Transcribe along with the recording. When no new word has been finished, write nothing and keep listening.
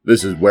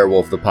This is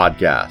Werewolf the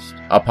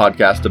Podcast, a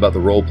podcast about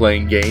the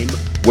role-playing game,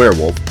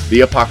 Werewolf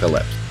the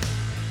Apocalypse.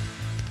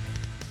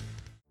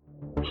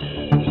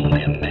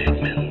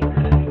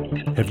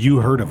 Have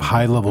you heard of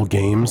High Level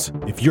Games?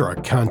 If you're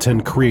a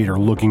content creator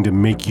looking to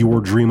make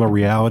your dream a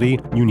reality,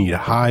 you need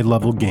High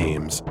Level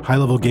Games. High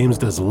Level Games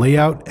does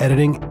layout,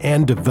 editing,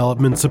 and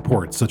development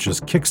support such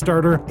as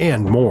Kickstarter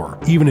and more.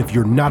 Even if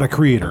you're not a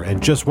creator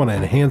and just want to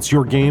enhance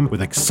your game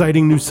with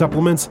exciting new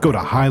supplements, go to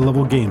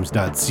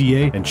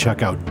highlevelgames.ca and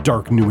check out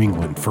Dark New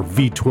England for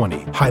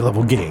V20. High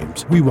Level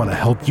Games. We want to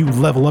help you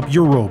level up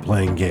your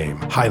role-playing game.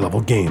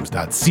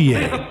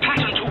 highlevelgames.ca.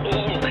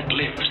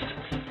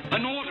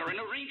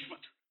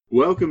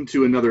 Welcome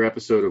to another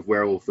episode of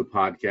Werewolf the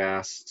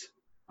Podcast.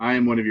 I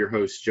am one of your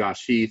hosts,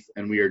 Josh Heath,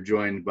 and we are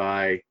joined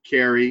by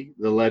Carrie,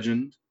 the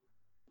legend.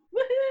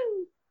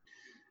 Woohoo!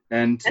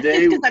 And That's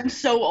today, just because I'm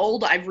so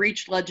old, I've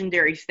reached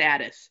legendary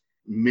status.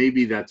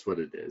 maybe that's what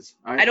it is.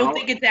 I don't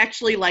think it's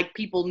actually like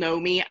people know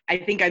me. I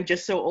think I'm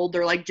just so old,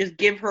 they're like, just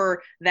give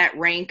her that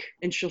rank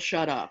and she'll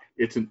shut up.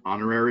 It's an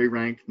honorary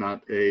rank,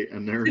 not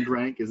an earned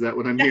rank. Is that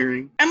what I'm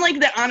hearing? I'm like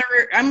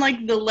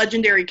the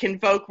legendary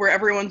kinfolk where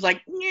everyone's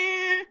like,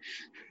 yeah.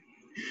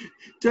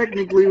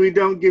 Technically, we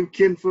don't give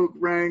kinfolk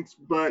ranks,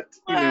 but,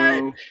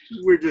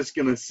 we're just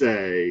going to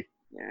say.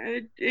 Yeah,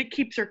 it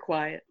keeps her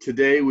quiet.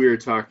 Today we are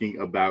talking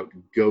about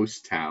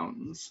ghost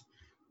towns.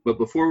 But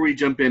before we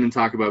jump in and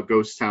talk about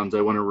ghost towns,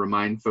 I want to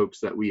remind folks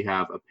that we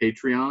have a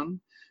Patreon.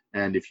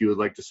 And if you would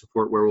like to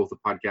support Werewolf the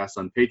Podcast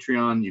on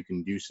Patreon, you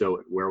can do so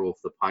at Werewolf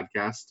the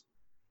Podcast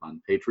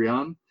on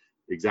Patreon,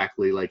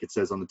 exactly like it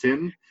says on the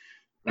tin.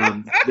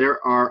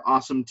 There are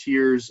awesome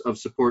tiers of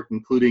support,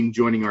 including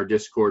joining our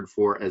Discord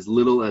for as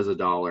little as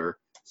 $1.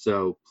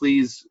 So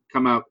please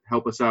come out,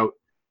 help us out.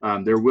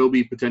 There will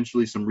be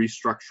potentially some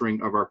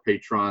restructuring of our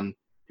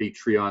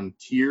Patreon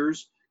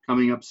tiers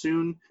coming up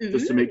soon,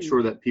 just to make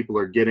sure that people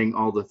are getting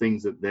all the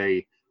things that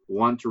they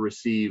want to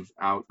receive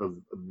out of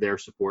their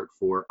support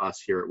for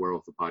us here at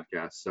Werewolf the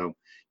Podcast. So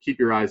keep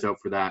your eyes out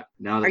for that.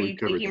 Now that Are we've you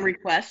covered taking that.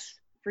 requests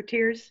for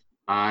tiers?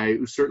 I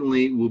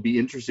certainly will be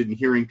interested in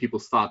hearing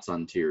people's thoughts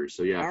on tiers.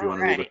 So yeah, if you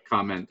want to leave a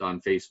comment on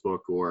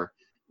Facebook or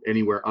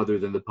anywhere other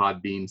than the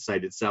Podbean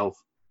site itself,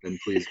 then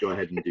please go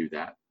ahead and do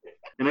that.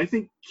 And I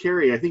think,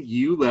 Carrie,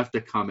 you left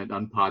a comment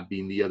on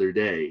Podbean the other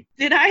day.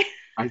 Did I?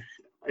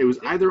 It was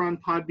either on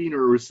Podbean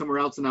or it was somewhere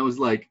else, and I was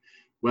like,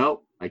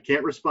 well, I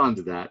can't respond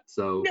to that.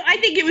 So No, I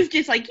think it was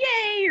just like,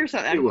 yay, or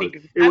something.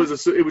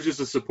 It was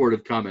just a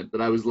supportive comment, but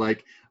I was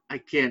like, I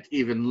can't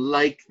even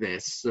like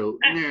this. So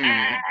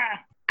nah.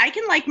 I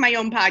can like my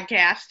own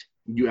podcast.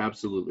 You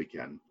absolutely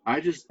can.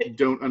 I just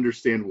don't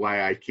understand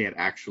why I can't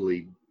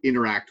actually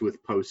interact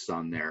with posts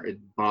on there. It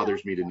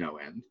bothers me to no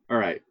end. All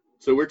right.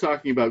 So we're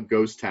talking about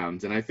ghost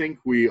towns, and I think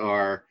we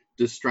are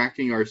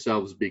distracting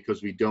ourselves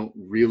because we don't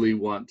really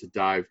want to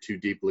dive too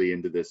deeply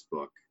into this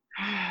book.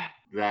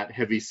 That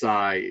heavy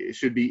sigh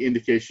should be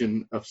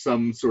indication of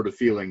some sort of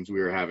feelings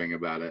we were having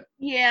about it.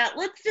 Yeah,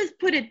 let's just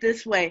put it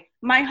this way.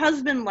 My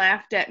husband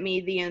laughed at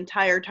me the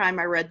entire time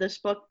I read this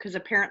book because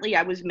apparently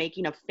I was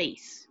making a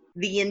face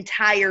the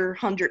entire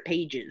 100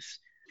 pages.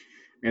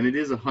 And it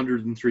is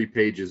 103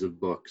 pages of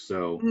book,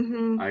 so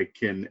I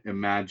can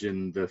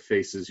imagine the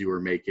faces you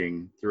were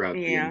making throughout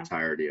the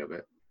entirety of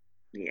it.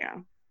 Yeah.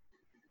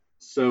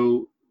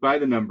 So, by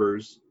the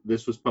numbers,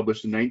 this was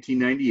published in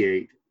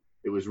 1998.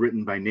 It was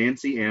written by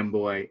Nancy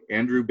Amboy,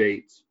 Andrew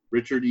Bates,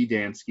 Richard E.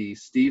 Dansky,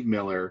 Steve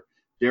Miller,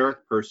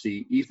 Derek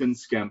Percy, Ethan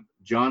Skemp,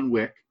 John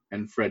Wick,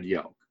 and Fred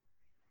Yelk.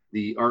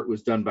 The art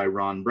was done by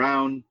Ron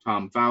Brown,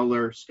 Tom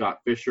Fowler, Scott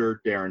Fisher,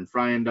 Darren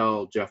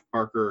Fryendall, Jeff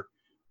Parker,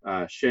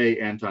 Shay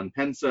Anton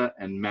Pensa,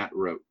 and Matt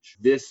Roach.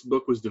 This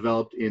book was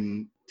developed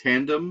in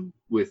tandem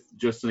with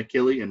Justin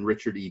Achille and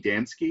Richard E.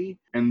 Dansky,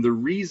 and the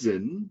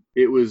reason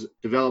it was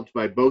developed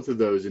by both of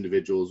those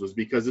individuals was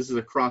because this is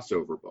a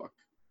crossover book.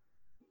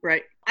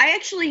 Right. I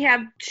actually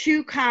have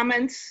two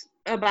comments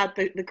about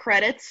the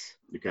credits.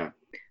 Okay.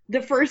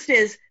 The first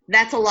is,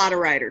 that's a lot of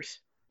writers.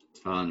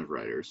 Ton of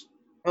writers.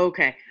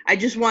 Okay. I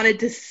just wanted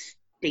to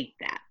state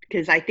that,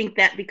 because I think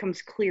that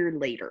becomes clear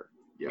later.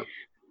 Yep.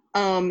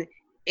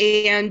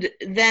 And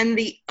then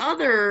the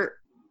other,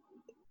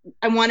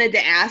 I wanted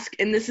to ask,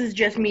 and this is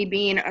just me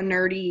being a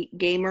nerdy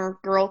gamer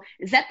girl,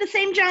 is that the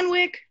same John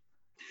Wick?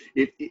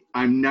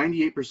 I'm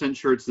 98%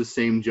 sure it's the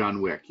same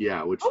John Wick,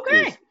 yeah. Which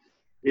okay.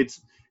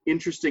 It's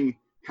interesting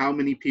how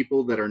many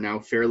people that are now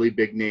fairly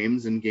big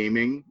names in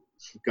gaming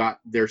got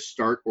their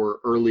start or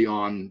early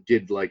on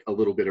did like a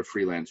little bit of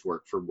freelance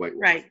work for White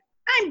Wolf. Right.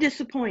 I'm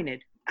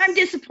disappointed. I'm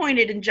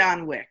disappointed in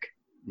John Wick.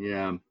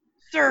 Yeah.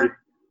 Sir.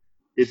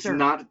 It's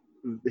not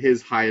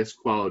his highest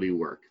quality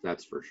work,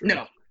 that's for sure.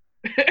 No.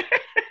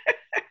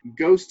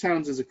 Ghost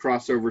Towns is a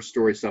crossover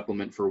story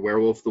supplement for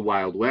Werewolf the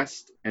Wild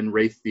West and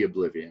Wraith the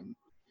Oblivion.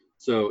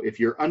 So if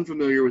you're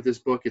unfamiliar with this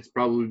book, it's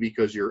probably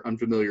because you're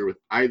unfamiliar with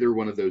either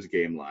one of those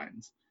game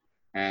lines.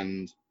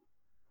 And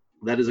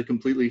that is a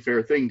completely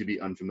fair thing to be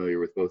unfamiliar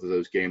with both of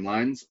those game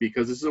lines,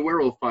 because this is a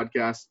werewolf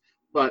podcast,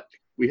 but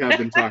we have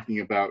been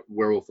talking about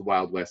Werewolf the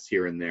Wild West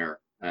here and there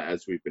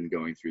as we've been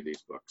going through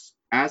these books.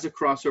 As a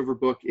crossover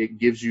book, it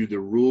gives you the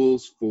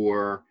rules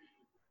for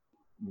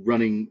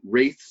running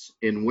Wraiths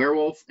in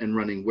Werewolf and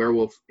running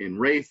Werewolf in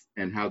Wraith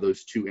and how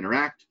those two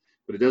interact,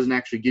 but it doesn't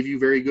actually give you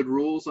very good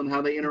rules on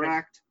how they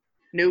interact.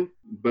 No.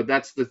 But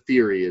that's the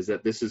theory, is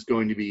that this is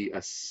going to be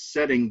a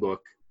setting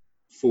book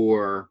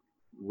for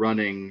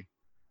running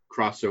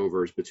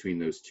crossovers between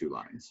those two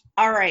lines.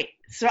 All right,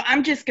 so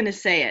I'm just going to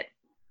say it.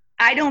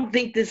 I don't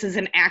think this is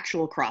an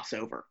actual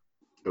crossover.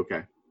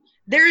 Okay.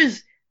 There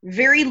is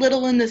very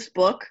little in this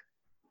book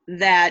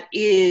that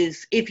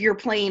is, if you're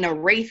playing a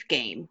Wraith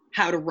game,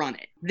 how to run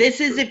it. This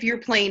is if you're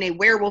playing a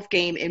werewolf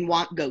game and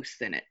want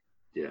ghosts in it.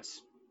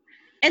 Yes.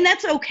 And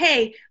that's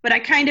okay, but I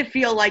kind of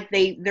feel like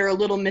they're a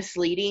little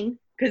misleading,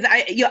 because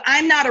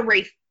I'm not a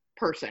Wraith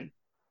person.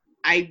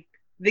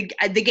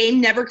 The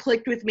game never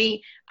clicked with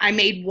me. I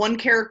made one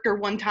character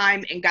one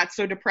time and got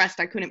so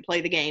depressed I couldn't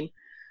play the game,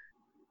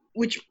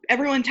 which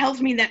everyone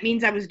tells me that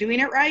means I was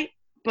doing it right.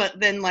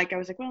 But then, I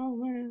was like, well,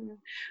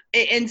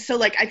 and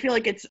so, I feel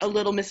like it's a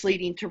little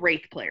misleading to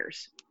Wraith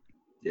players.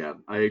 Yeah,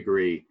 I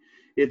agree.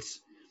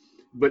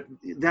 But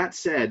that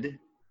said,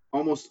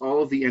 almost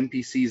all of the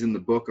NPCs in the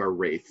book are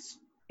Wraiths,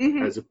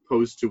 as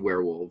opposed to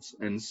werewolves.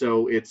 And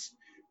so it's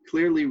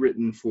clearly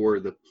written for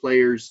the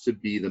players to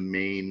be the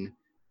main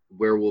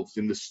werewolves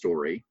in the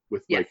story,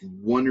 with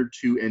one or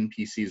two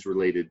NPCs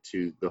related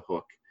to the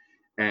hook.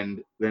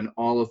 And then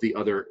all of the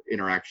other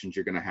interactions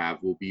you're going to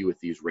have will be with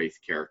these Wraith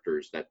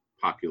characters that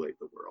populate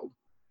the world.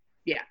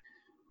 Yeah.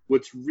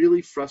 What's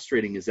really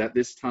frustrating is at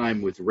this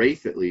time, with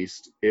Wraith at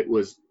least,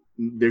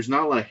 there's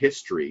not a lot of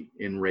history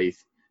in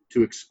Wraith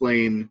to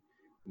explain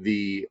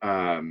the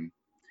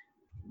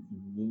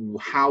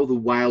how the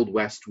Wild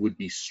West would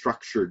be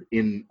structured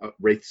in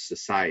Wraith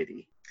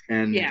society.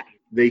 And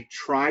they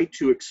try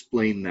to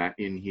explain that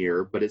in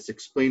here, but it's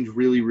explained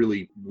really,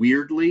 really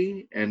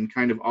weirdly and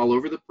kind of all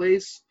over the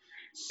place.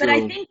 But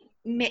I think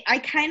I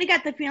kind of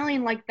got the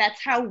feeling like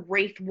that's how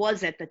Wraith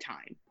was at the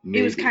time. Maybe.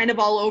 It was kind of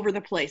all over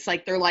the place.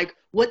 They're like,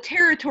 what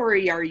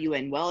territory are you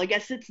in? Well, I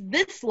guess it's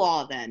this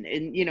law then.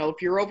 And,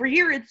 if you're over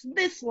here, it's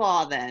this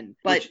law then.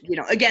 But,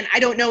 again,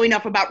 I don't know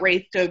enough about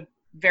Wraith to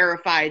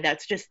verify.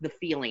 That's just the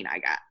feeling I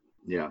got.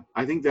 Yeah,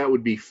 I think that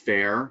would be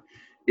fair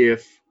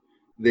if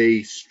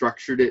they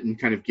structured it and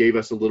kind of gave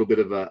us a little bit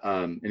of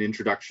an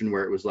introduction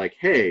where it was like,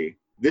 hey,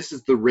 this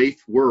is the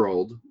Wraith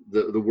world,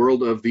 the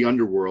world of the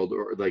underworld,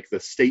 or the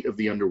state of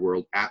the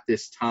underworld at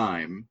this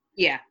time.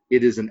 Yeah.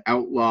 It is an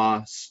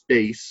outlaw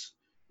space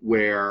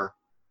where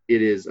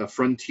it is a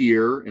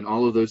frontier and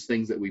all of those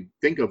things that we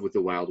think of with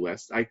the Wild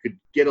West. I could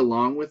get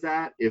along with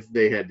that if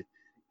they had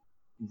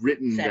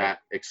written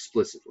that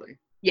explicitly.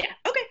 Yeah.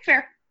 Okay,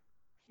 fair.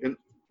 And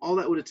all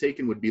that would have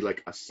taken would be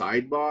a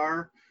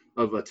sidebar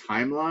of a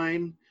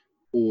timeline,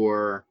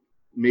 or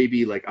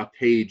maybe a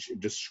page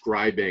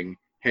describing,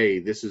 hey,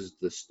 this is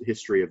the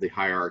history of the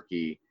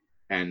hierarchy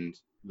and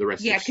the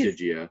rest of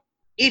Stygia.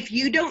 If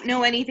you don't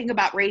know anything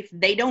about Wraith,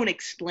 they don't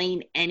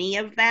explain any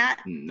of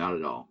that. Not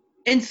at all.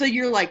 And so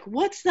you're like,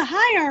 what's the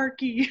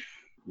hierarchy?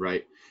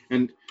 Right.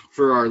 And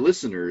for our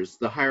listeners,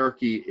 the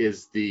hierarchy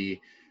is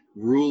the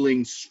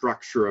ruling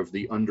structure of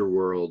the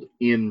underworld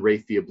in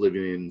Wraith the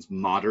Oblivion's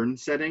modern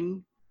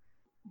setting.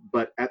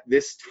 But at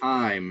this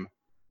time,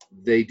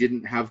 they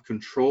didn't have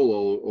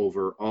control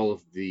over all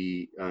of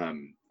the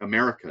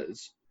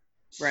Americas.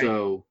 Right.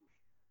 So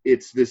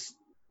it's this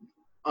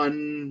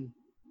unspoken,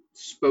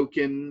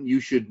 you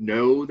should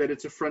know that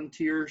it's a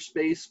frontier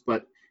space,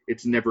 but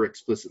it's never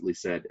explicitly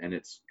said, and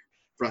it's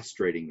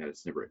frustrating that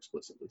it's never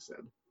explicitly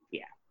said.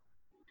 Yeah.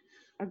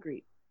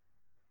 Agreed.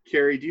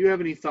 Carrie, do you have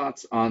any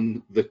thoughts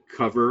on the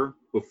cover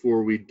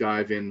before we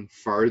dive in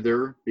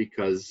farther?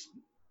 Because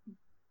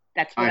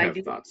that's what I have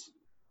do. Thoughts.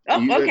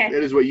 Oh, okay.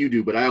 That is what you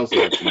do, but I also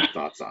have some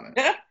thoughts on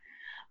it.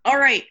 All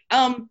right.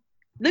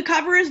 The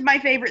cover is my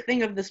favorite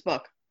thing of this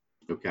book.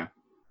 Okay.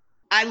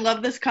 I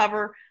love this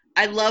cover.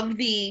 I love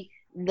the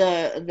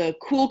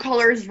cool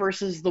colors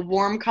versus the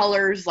warm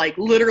colors.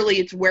 Literally,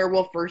 it's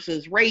werewolf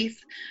versus Wraith.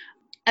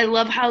 I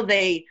love how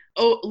they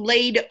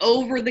laid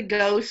over the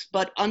ghost,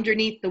 but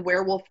underneath the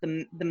werewolf,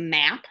 the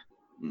map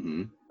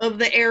of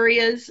the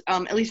areas.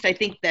 At least I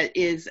think that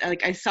is,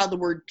 I saw the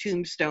word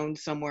Tombstone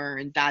somewhere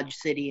in Dodge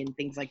City and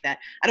things like that.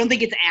 I don't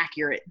think it's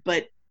accurate,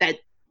 but that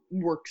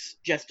works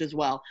just as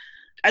well.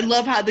 I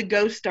love how the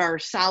ghosts are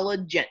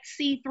solid, jet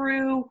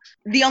see-through.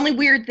 The only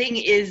weird thing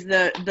is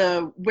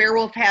the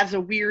werewolf has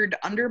a weird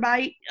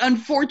underbite.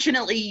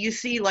 Unfortunately, you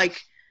see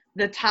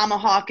the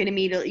tomahawk and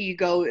immediately you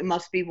go, it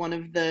must be one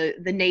of the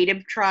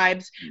native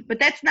tribes. But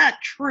that's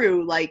not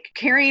true.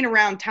 Carrying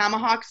around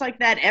tomahawks like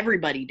that,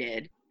 everybody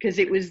did, because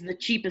it was the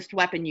cheapest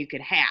weapon you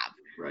could have.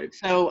 Right.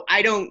 So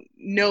I don't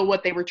know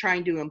what they were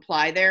trying to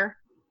imply there.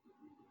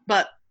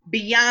 But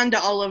beyond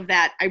all of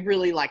that, I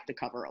really like the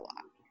cover a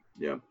lot.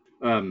 Yeah.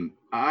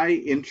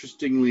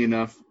 Interestingly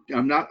enough,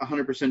 I'm not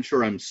 100%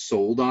 sure I'm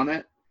sold on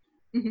it.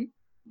 Mm-hmm.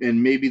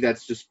 And maybe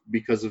that's just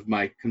because of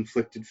my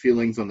conflicted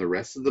feelings on the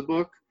rest of the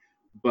book.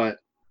 But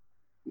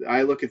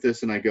I look at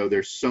this and I go,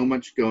 there's so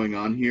much going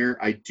on here.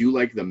 I do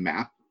like the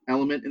map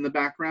element in the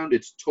background,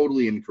 it's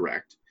totally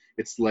incorrect.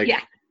 It's like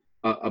Yeah.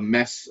 a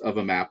mess of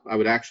a map. I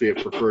would actually have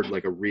preferred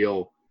like a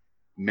real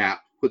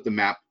map, put the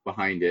map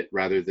behind it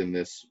rather than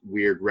this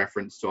weird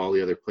reference to all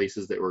the other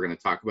places that we're going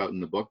to talk about in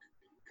the book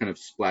kind of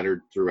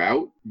splattered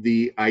throughout.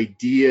 The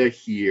idea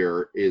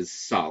here is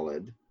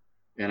solid,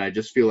 and I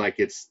just feel like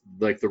it's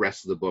like the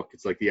rest of the book.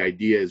 It's like the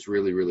idea is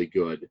really, really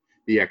good.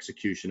 The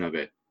execution of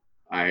it,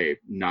 I'm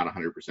not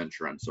 100%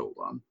 sure I'm sold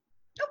on.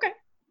 Okay.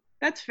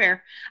 That's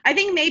fair. I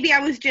think maybe I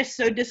was just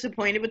so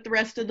disappointed with the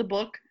rest of the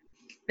book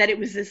that it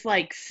was this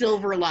like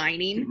silver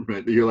lining.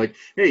 Right. You're like,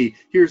 hey,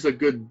 here's a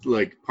good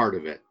like part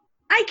of it.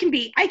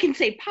 I can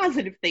say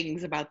positive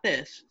things about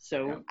this,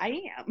 so yeah.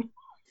 I am.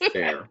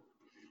 Fair.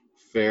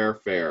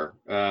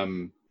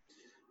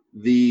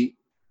 The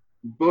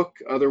book,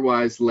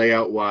 otherwise,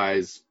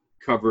 layout-wise,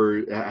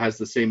 has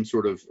the same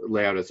sort of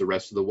layout as the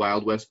rest of the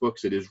Wild West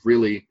books. It is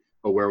really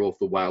a Werewolf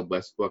the Wild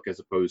West book as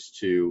opposed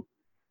to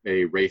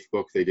a Wraith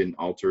book. They didn't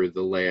alter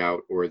the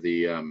layout or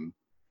the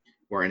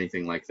or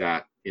anything like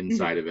that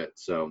inside of it.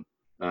 So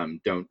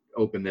don't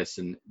open this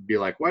and be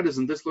like, why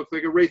doesn't this look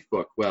like a Wraith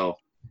book? Well,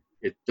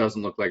 it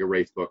doesn't look like a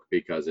Wraith book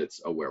because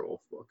it's a werewolf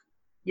book.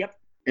 Yep.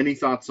 Any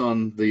thoughts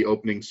on the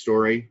opening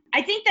story?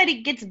 I think that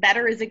it gets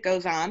better as it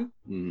goes on.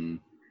 Mm-hmm.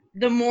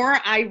 The more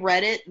I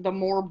read it, the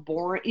more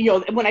boring. You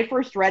know, when I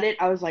first read it,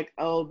 I was like,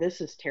 oh,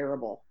 this is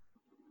terrible.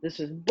 This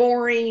is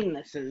boring.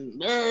 This is...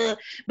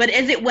 But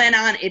as it went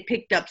on, it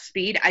picked up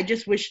speed. I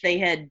just wish they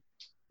had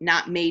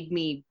not made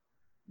me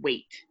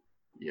wait.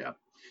 Yeah.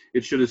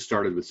 It should have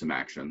started with some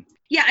action.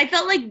 Yeah, I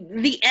felt like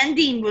the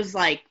ending was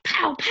like,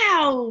 pow,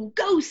 pow,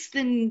 ghost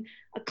and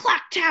a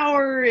clock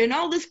tower and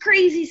all this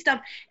crazy stuff.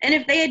 And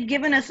if they had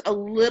given us a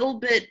little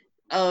bit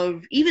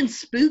of even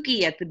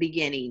spooky at the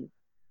beginning,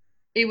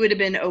 it would have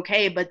been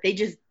okay, but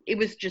it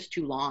was just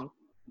too long.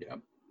 Yeah.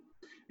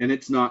 And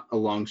it's not a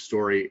long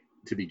story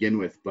to begin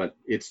with, but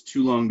it's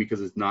too long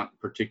because it's not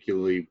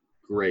particularly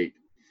great.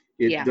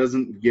 It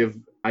doesn't give...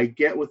 I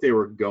get what they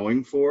were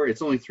going for.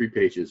 It's only 3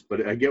 pages,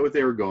 but I get what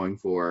they were going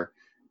for.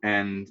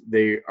 And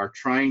they are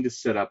trying to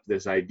set up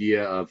this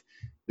idea of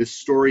this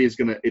story is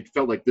going to... It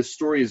felt like this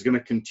story is going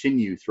to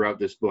continue throughout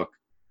this book,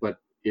 but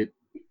it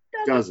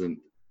doesn't.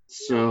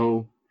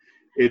 So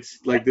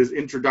it's like this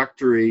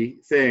introductory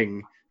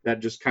thing that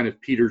just kind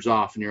of peters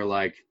off, and you're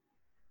like,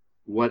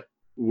 what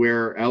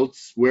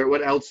else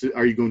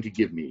are you going to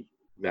give me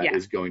that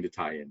is going to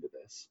tie into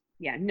this?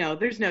 Yeah, no,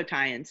 there's no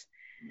tie-ins.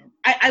 No.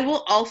 I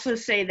will also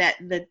say that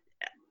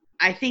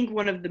I think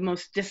one of the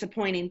most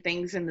disappointing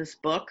things in this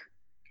book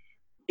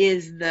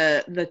is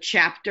the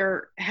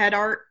chapter head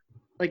art,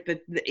 like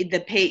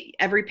the page,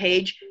 every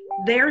page.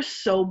 They're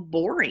so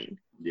boring.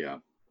 Yeah.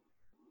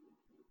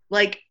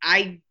 Like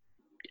I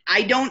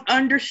don't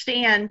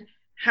understand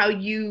how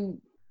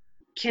you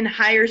can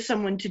hire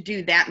someone to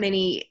do that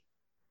many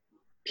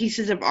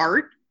pieces of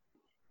art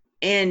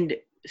and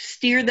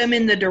steer them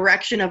in the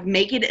direction of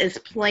make it as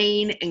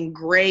plain and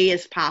gray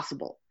as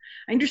possible.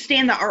 I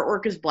understand the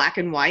artwork is black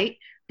and white,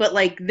 but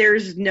like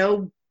there's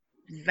no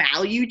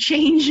value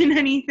change in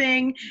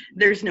anything.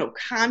 There's no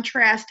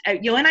contrast.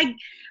 And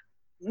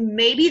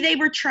maybe they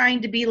were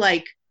trying to be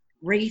like,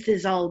 Wraith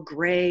is all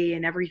gray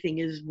and everything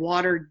is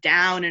watered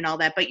down and all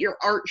that, but your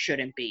art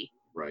shouldn't be.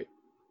 Right.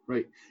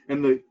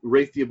 And the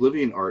Wraith the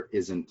Oblivion art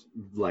isn't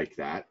like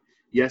that.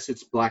 Yes,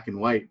 it's black and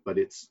white, but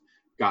it's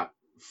got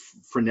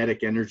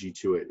frenetic energy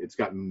to it. It's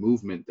got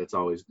movement that's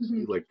always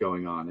like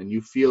going on, and you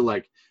feel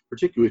like,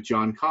 particularly with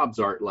John Cobb's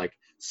art, like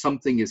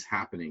something is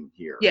happening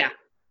here. Yeah.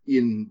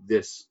 In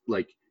this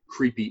like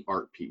creepy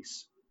art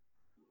piece.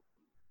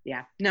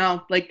 Yeah.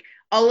 No, like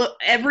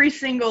every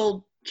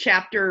single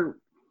chapter,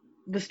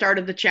 the start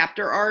of the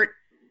chapter art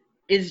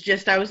is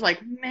just, I was like,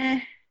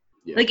 meh.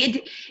 Yeah.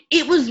 Like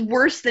it was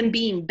worse than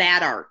being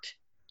bad art.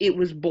 It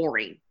was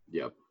boring.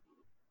 Yep.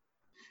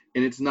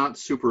 And it's not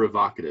super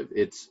evocative.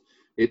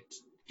 It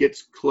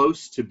gets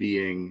close to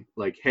being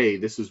like, hey,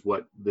 this is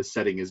what the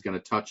setting is going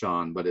to touch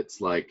on, but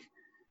it's like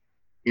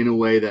in a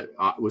way that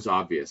was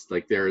obvious.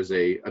 Like there is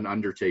an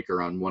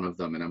Undertaker on one of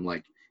them, and I'm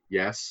like,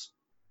 yes.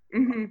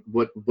 Mm-hmm.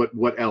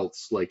 What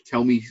else? Like,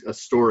 tell me a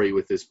story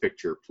with this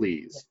picture,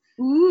 please.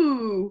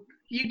 Ooh,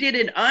 you did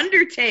an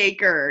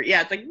Undertaker.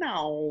 Yeah, it's like,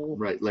 no.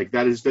 Right, like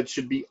that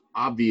should be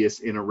obvious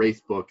in a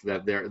Wraith book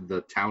that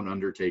the town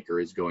Undertaker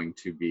is going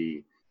to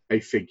be a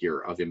figure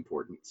of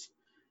importance.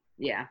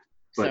 Yeah.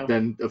 But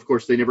then, of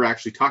course, they never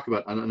actually talk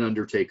about an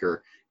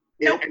Undertaker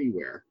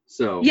anywhere.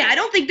 So yeah, I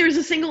don't think there's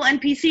a single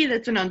NPC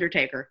that's an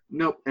Undertaker.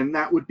 Nope, and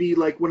that would be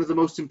like one of the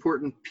most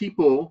important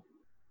people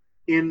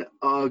in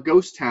a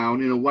ghost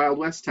town, in a Wild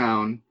West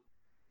town,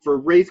 for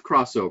Wraith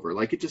crossover.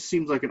 Like, it just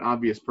seems like an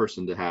obvious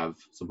person to have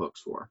some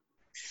hooks for.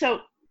 So,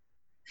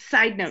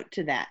 side note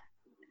to that,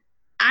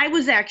 I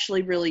was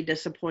actually really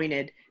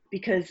disappointed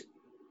because,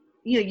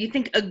 you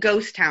think a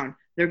ghost town,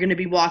 they're going to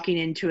be walking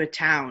into a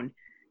town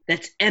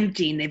that's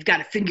empty and they've got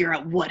to figure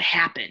out what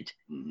happened.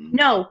 Mm-hmm.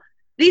 No,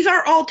 these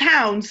are all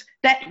towns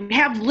that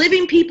have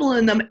living people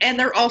in them, and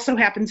there also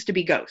happens to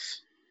be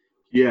ghosts.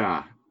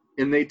 Yeah,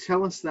 and they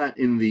tell us that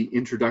in the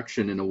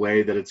introduction in a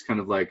way that it's kind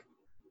of like,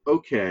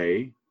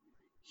 okay,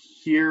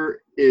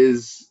 here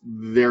is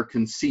their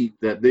conceit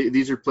that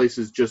these are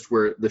places just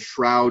where the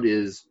shroud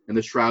is, and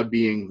the shroud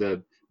being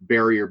the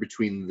barrier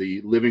between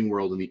the living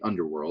world and the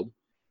underworld.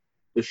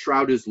 The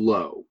shroud is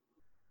low.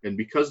 And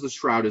because the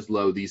shroud is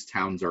low, these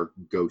towns are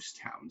ghost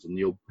towns, and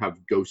you'll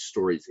have ghost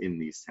stories in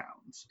these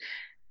towns.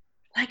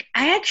 Like,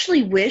 I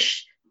actually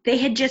wish they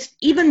had just,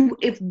 even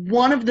if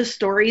one of the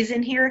stories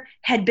in here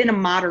had been a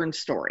modern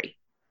story.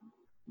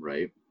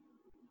 Right.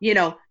 You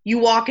know, you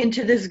walk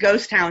into this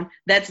ghost town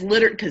that's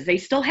literally, because they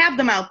still have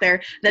them out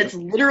there, that's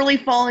literally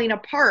falling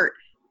apart,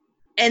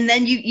 and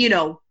then you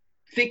know,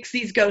 fix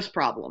these ghost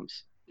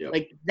problems. Yep.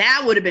 Like,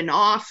 that would have been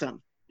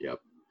awesome. Yep.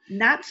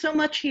 Not so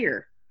much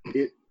here.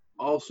 It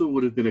also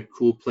would have been a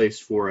cool place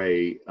for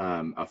a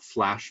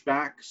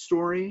flashback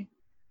story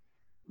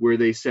where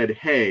they said,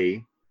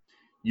 hey,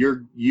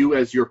 you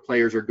as your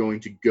players are going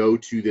to go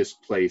to this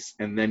place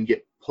and then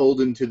get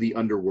pulled into the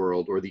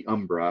underworld or the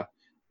Umbra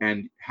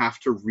and have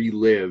to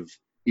relive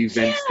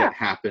events that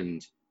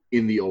happened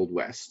in the Old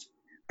West.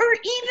 Or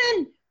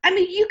even, I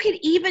mean, you could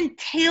even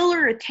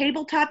tailor a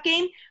tabletop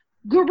game.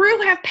 Guru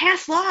have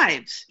past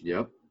lives.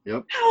 Yep.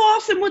 How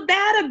awesome would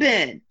that have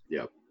been?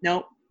 Yep.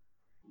 Nope.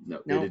 No,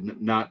 they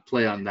did not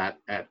play on that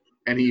at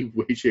any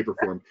way, shape, or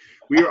form.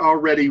 We are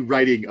already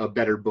writing a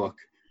better book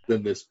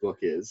than this book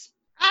is.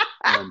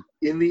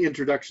 In the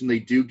introduction, they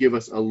do give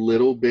us a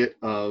little bit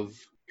of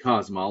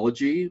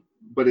cosmology,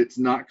 but it's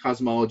not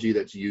cosmology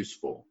that's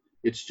useful.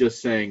 It's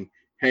just saying,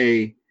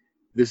 hey,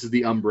 this is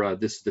the Umbra,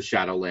 this is the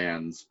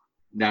Shadowlands,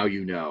 now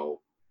you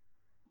know.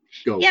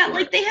 Go for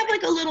it. They have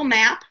like a little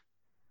map.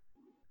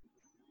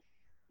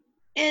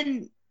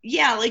 And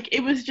yeah, like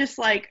it was just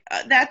like,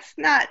 that's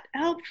not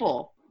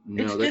helpful.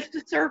 No, it's just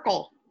a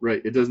circle.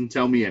 Right, it doesn't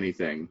tell me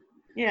anything.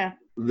 Yeah.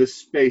 This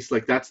space,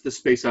 like that's the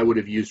space I would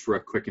have used for a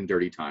quick and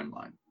dirty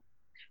timeline.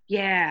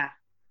 Yeah.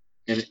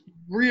 And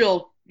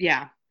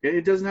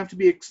it doesn't have to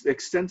be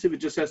extensive. It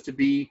just has to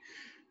be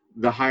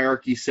the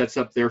hierarchy sets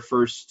up their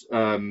first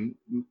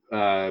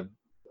Shadowland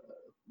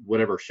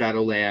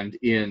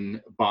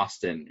in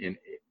Boston in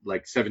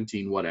like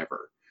 17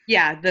 whatever.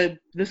 Yeah,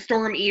 the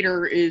Storm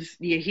Eater is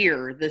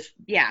here.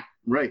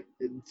 Right.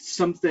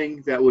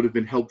 Something that would have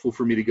been helpful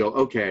for me to go,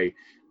 okay,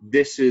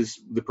 this is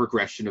the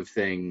progression of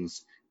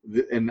things,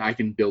 and I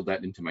can build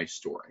that into my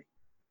story.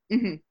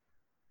 Mm-hmm.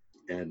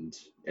 And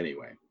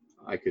anyway,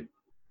 I could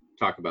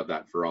talk about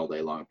that for all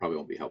day long. It probably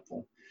won't be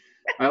helpful.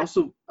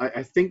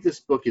 I think this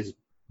book is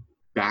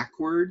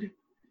backward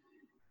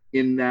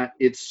in that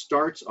it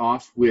starts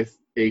off with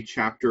a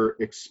chapter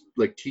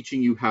like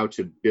teaching you how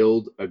to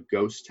build a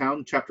ghost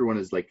town. Chapter 1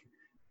 is like,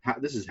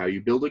 this is how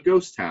you build a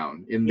ghost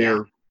town in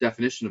their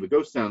definition of a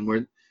ghost town,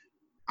 where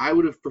I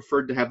would have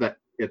preferred to have that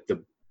at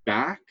the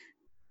back,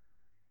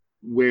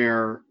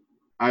 where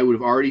I would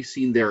have already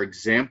seen their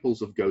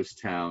examples of ghost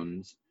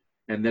towns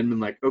and then been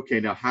like, okay,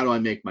 now how do I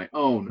make my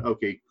own?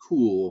 Okay,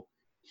 cool.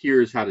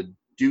 Here's how to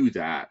do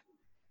that.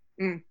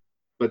 Mm.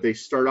 But they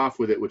start off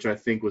with it, which I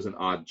think was an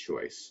odd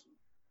choice.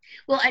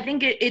 Well, I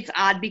think it's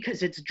odd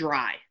because it's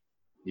dry.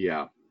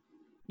 Yeah.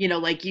 You know,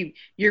 like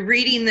you're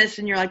reading this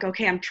and you're like,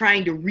 okay, I'm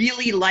trying to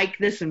really like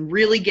this and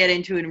really get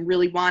into it and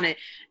really want it.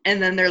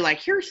 And then they're like,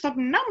 here's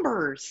some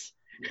numbers.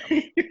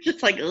 Yeah. You're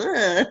just like,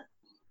 ugh.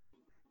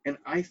 And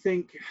I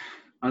think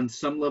on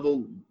some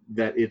level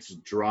that it's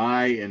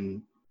dry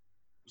and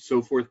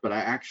so forth, but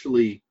I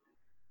actually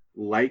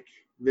like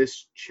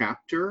this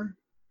chapter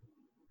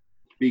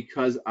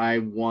because I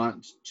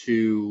want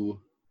to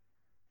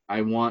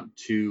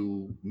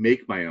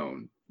make my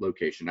own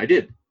location.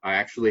 I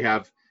actually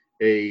have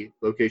a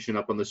location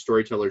up on the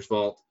Storyteller's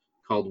Vault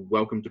called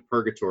Welcome to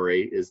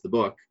Purgatory is the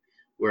book,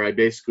 where I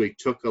basically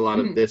took a lot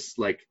of this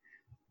like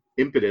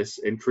impetus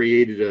and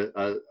created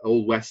a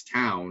Old West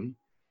town.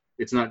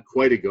 It's not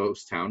quite a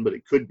ghost town, but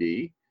it could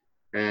be.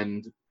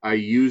 And I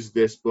use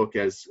this book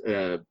as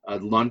a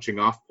launching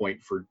off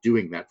point for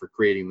doing that, for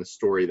creating the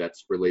story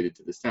that's related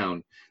to this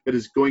town that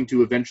is going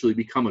to eventually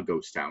become a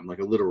ghost town, like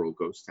a literal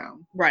ghost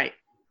town. Right.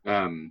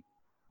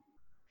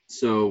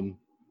 So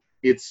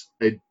it's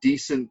a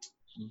decent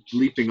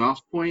leaping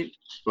off point,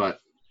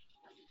 but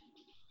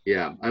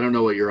yeah, I don't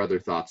know what your other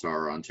thoughts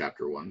are on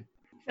chapter 1.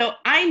 So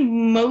I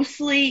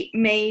mostly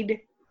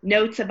made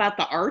notes about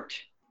the art.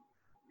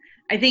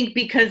 I think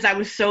because I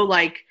was so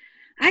like,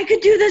 I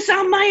could do this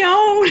on my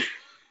own.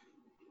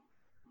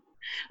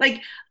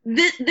 Like,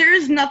 there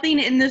is nothing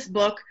in this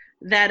book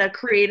that a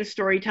creative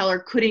storyteller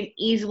couldn't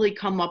easily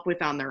come up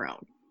with on their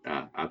own.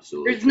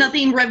 Absolutely. There's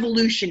nothing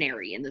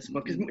revolutionary in this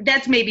book.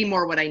 That's maybe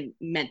more what I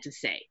meant to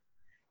say.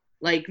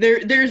 Like,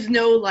 there's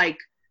no, like,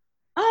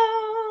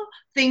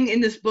 thing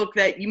in this book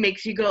that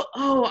makes you go,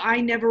 oh,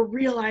 I never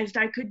realized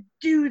I could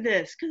do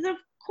this. Because, of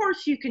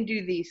course, you can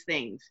do these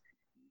things.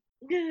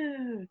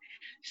 Yeah.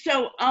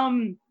 So,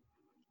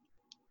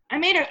 I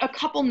made a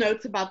couple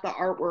notes about the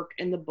artwork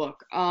in the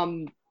book.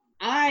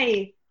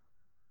 I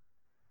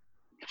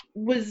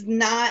was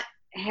not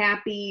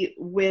happy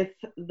with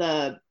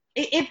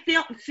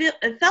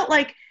it felt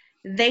like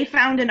they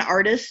found an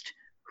artist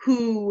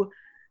who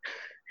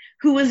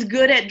who was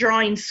good at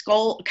drawing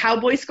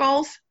cowboy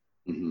skulls.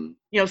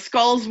 Mm-hmm.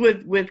 Skulls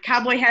with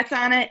cowboy hats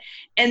on it,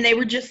 and they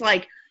were just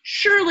like,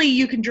 surely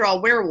you can draw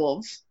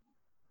werewolves.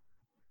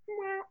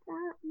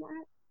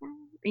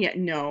 Yeah,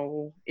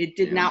 no, it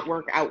did not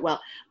work out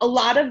well. A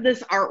lot of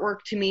this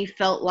artwork to me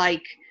felt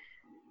like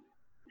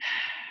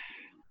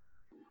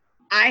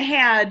I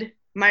had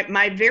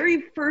my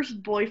very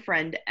first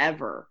boyfriend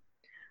ever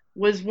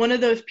was one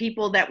of those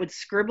people that would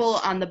scribble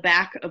on the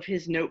back of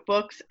his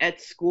notebooks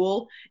at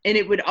school, and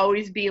it would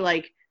always be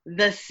like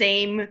the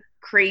same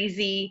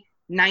crazy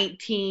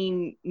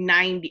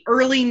 1990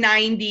 early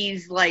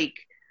 90s like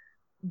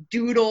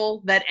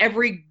doodle that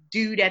every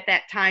dude at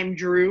that time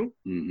drew.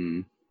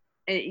 Mm-hmm.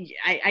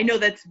 I know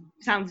that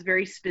sounds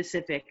very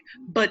specific,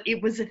 but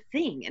it was a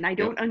thing, and I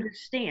don't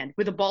understand.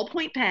 With a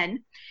ballpoint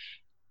pen,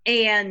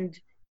 and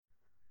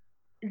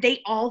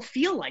they all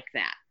feel like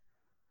that.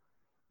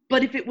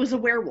 But if it was a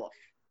werewolf,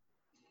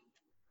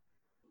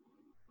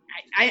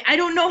 I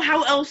don't know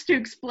how else to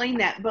explain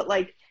that, but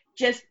like,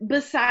 just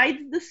besides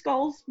the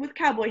skulls with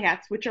cowboy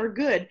hats, which are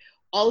good,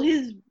 all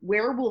his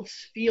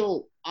werewolves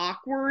feel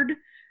awkward,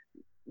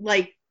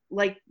 like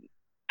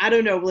I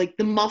don't know, like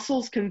the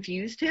muscles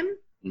confused him.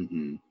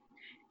 Mm-hmm.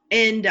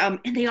 And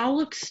they all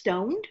look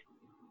stoned.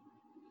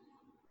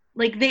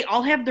 Like they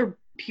all have their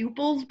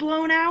pupils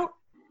blown out,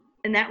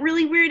 and that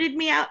really weirded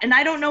me out. And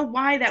I don't know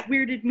why that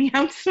weirded me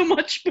out so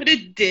much, but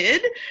it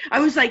did. I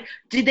was like,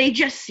 did they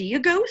just see a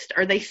ghost?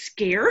 Are they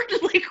scared?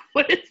 Like,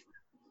 what is...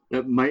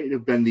 That might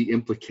have been the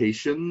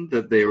implication,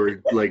 that they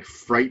were like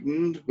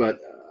frightened, but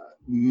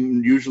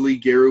usually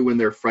Geru, when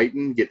they're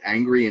frightened, get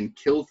angry and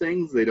kill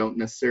things. They don't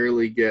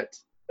necessarily get...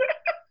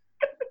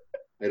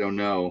 I don't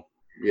know.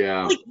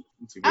 Yeah, like,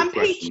 that's a good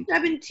question. Page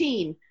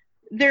 17,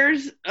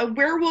 there's a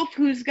werewolf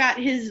who's got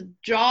his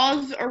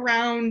jaws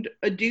around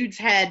a dude's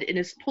head and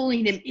is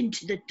pulling him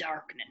into the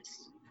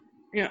darkness.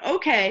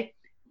 Okay.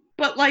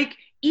 But like,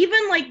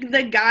 even like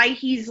the guy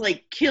he's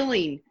like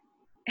killing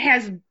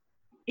is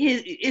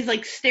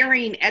like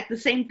staring at the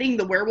same thing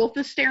the werewolf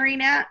is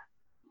staring at.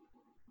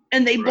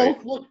 And they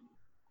both look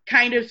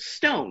kind of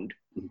stoned.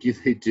 Yeah,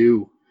 they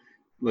do.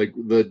 Like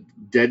the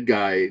dead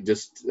guy,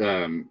 just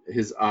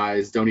his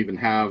eyes don't even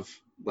have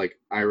like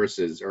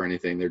irises or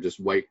anything. They're just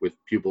white with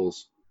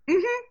pupils.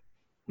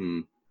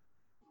 Mm-hmm.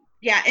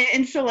 Yeah,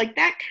 and so like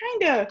that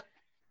kind of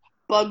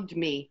bugged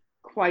me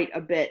quite a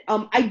bit.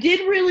 I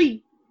did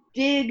really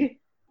dig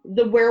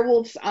the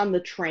werewolves on the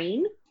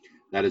train.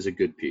 That is a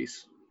good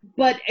piece.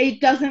 But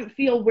it doesn't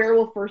feel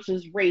werewolf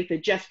versus wraith.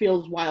 It just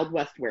feels Wild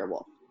West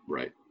werewolf.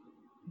 Right.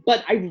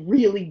 But I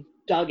really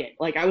dug it.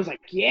 Like I was like,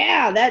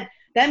 yeah,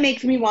 that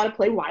makes me want to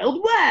play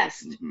Wild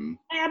West. Mm-hmm.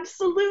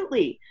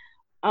 Absolutely.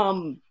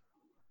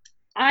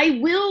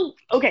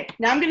 Okay,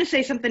 now I'm going to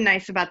say something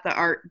nice about the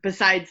art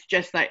besides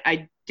just that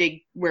I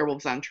dig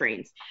werewolves on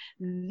trains.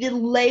 The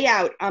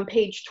layout on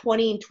page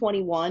 20 and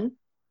 21,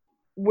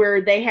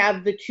 where they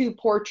have the two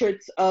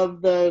portraits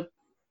of the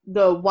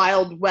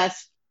Wild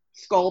West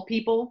skull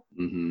people,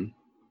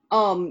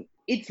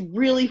 it's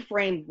really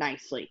framed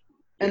nicely.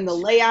 And the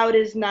layout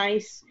is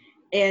nice.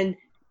 And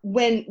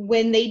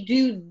when they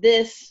do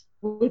this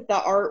with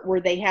the art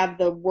where they have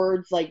the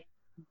words like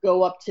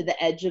go up to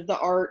the edge of the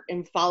art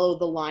and follow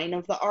the line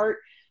of the art,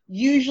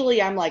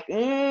 usually I'm like,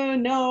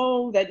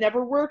 no, that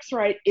never works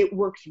right. It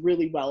works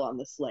really well on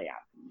this layout.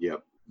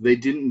 Yep. They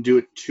didn't do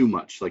it too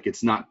much. Like,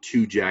 it's not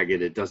too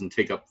jagged. It doesn't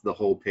take up the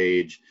whole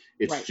page.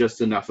 It's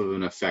just enough of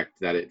an effect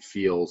that it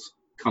feels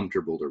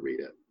comfortable to read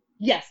it.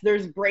 Yes,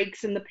 there's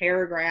breaks in the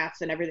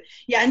paragraphs and everything.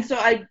 Yeah, and so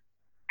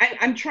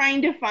I'm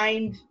trying to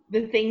find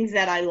the things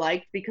that I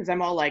liked because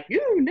I'm all like,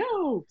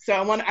 no. So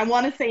I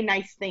want to say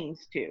nice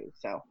things too.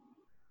 So.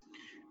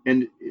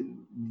 And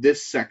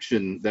this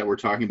section that we're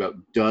talking about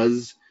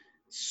does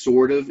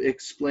sort of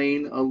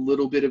explain a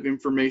little bit of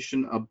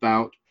information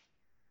about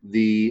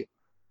the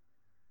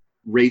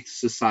Wraith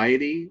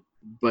Society,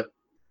 but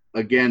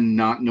again,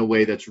 not in a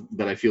way that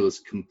I feel is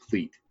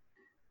complete.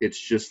 It's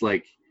just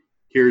like,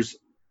 here's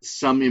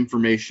some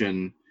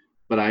information,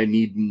 but I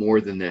need more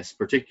than this,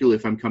 particularly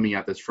if I'm coming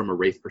at this from a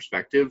Wraith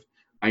perspective.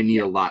 I need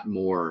a lot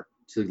more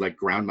to like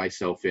ground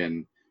myself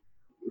in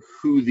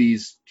who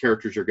these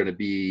characters are going to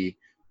be,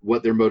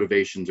 what their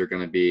motivations are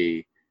going to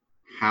be,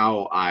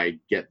 how I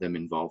get them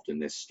involved in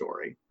this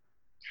story.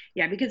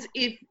 Yeah, because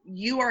if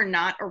you are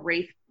not a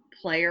Wraith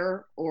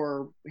player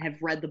or have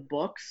read the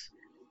books,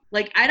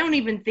 like I don't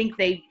even think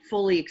they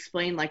fully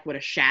explain like what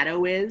a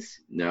shadow is.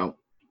 No.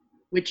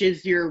 Which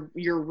is your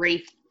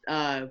Wraith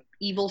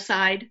evil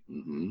side.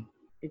 Mm-hmm.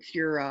 It's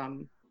your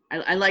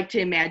I like to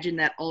imagine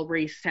that all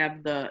Wraiths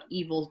have the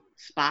evil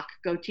Spock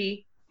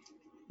goatee.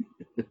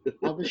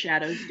 All the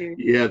shadows do.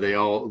 Yeah, they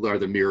all are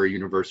the mirror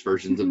universe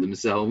versions of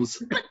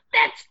themselves. But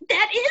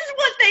that is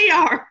what they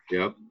are.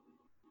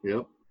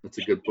 Yep. That's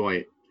a good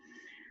point.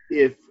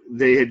 If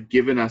they had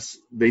given us,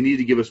 they need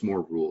to give us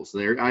more rules.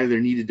 There either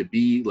needed to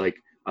be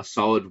like a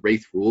solid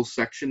Wraith rules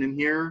section in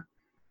here,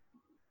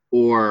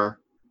 or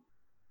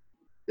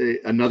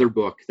another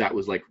book that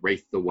was like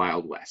Wraith the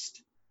Wild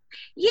West.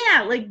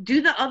 Yeah, like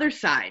do the other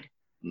side.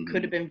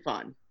 Could have been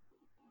fun.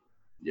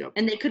 Yep.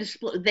 And they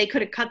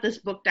could have cut this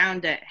book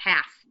down to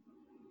half.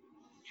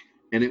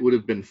 And it would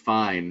have been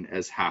fine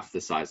as half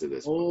the size of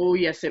this book. Oh,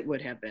 yes, it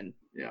would have been.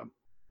 Yeah.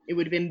 It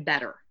would have been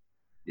better.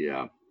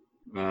 Yeah.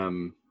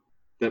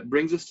 That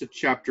brings us to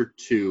chapter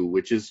 2,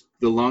 which is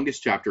the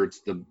longest chapter.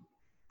 It's the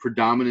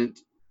predominant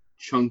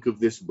chunk of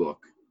this book.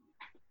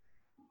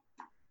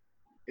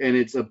 And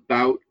it's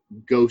about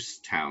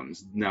ghost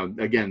towns. Now,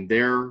 again,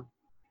 their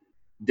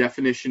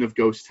definition of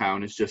ghost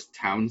town is just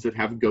towns that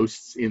have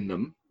ghosts in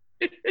them.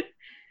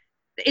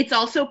 It's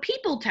also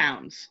people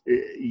towns.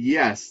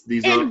 Yes,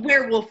 these and are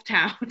werewolf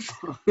towns.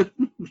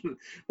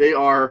 They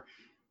are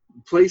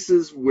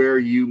places where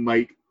you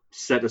might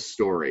set a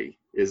story,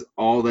 is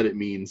all that it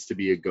means to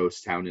be a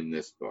ghost town in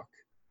this book.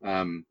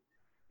 And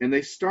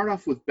they start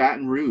off with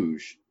Baton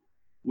Rouge,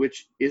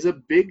 which is a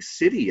big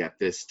city at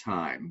this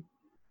time,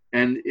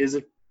 and is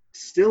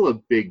still a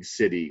big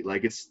city.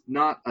 Like, it's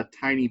not a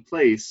tiny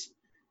place,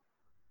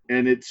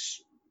 and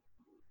it's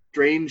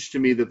strange to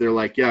me that they're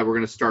like, yeah, we're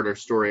going to start our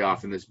story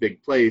off in this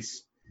big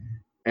place,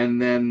 and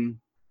then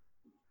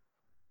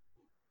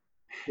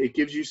it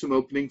gives you some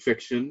opening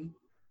fiction,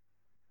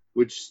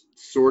 which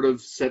sort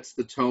of sets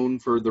the tone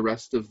for the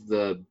rest of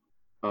the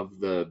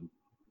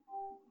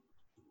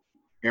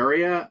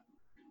area.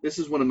 This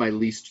is one of my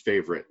least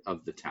favorite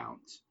of the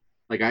towns.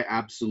 Like, I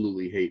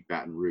absolutely hate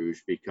Baton Rouge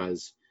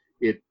because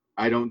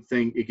I don't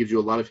think it gives you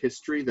a lot of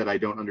history that I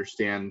don't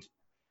understand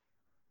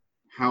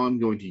how I'm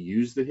going to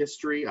use the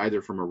history,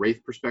 either from a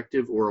wraith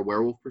perspective or a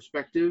werewolf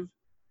perspective.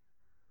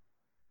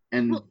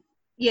 And well,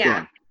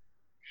 yeah.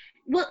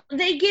 Well,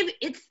 they give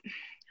it's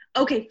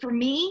okay for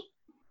me.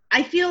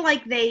 I feel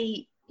like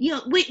they,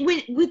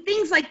 with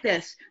things like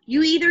this,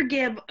 you either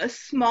give a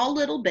small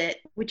little bit,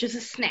 which is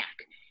a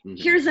snack.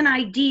 Mm-hmm. Here's an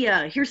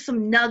idea. Here's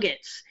some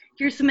nuggets.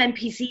 Here's some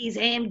NPCs,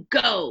 and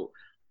go.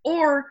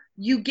 Or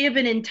you give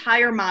an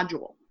entire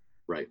module.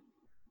 Right.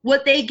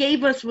 What they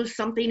gave us was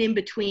something in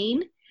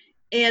between.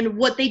 And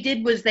what they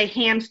did was they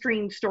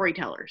hamstringed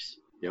storytellers.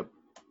 Yep.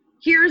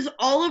 Here's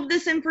all of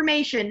this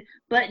information,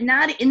 but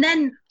not, and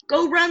then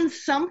go run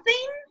something?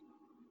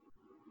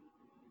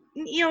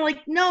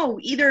 No,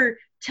 either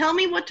tell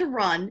me what to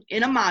run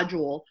in a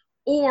module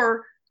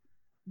or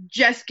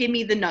just give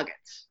me the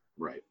nuggets.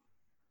 Right.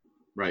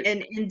 Right.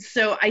 And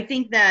so I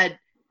think that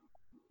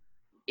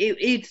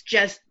it's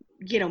just,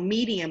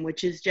 medium,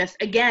 which is just,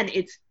 again,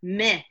 it's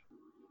meh.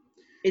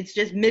 It's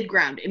just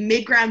mid-ground. And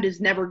mid-ground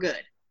is never good.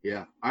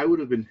 Yeah, I would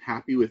have been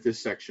happy with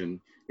this section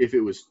if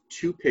it was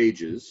 2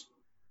 pages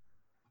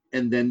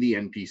and then the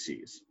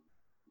NPCs.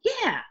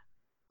 Yeah.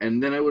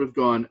 And then I would have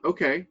gone,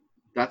 okay,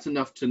 that's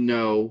enough to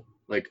know,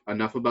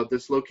 enough about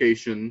this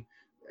location,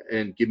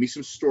 and give me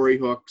some story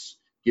hooks,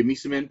 give me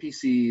some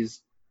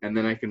NPCs, and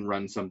then I can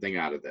run something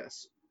out of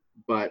this.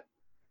 But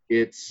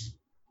it's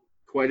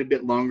quite a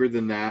bit longer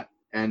than that,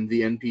 and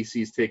the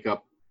NPCs take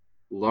up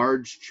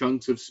large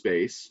chunks of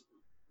space.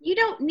 You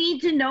don't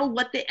need to know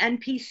what the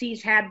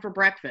NPCs had for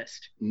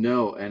breakfast.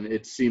 No, and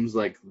it seems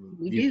like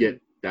you get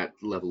that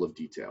level of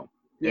detail.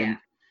 Yeah.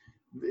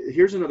 And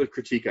here's another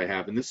critique I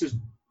have, and this is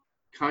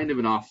kind of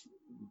an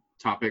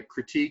off-topic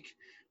critique,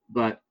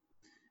 but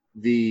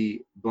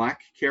the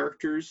black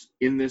characters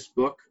in this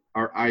book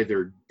are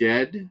either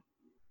dead,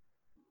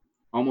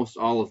 almost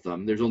all of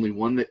them. There's only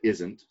one that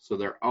isn't, so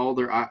they're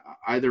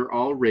either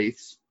all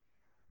wraiths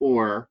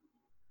or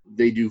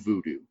they do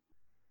voodoo.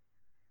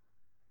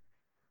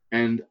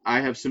 And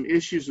I have some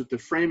issues with the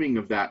framing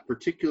of that,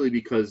 particularly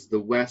because the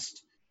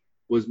West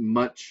was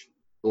much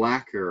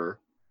blacker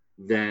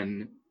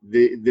than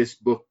this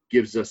book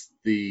gives us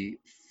the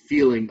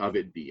feeling of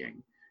it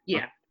being.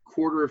 Yeah. A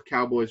quarter of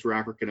cowboys were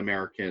African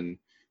American.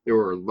 There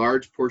were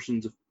large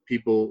portions of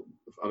people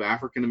of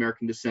African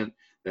American descent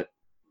that,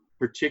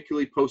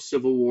 particularly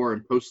post-Civil War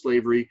and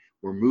post-slavery,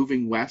 were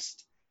moving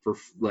west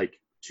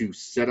to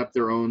set up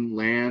their own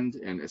land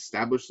and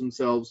establish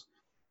themselves.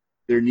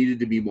 There needed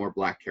to be more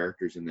black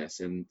characters in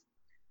this, and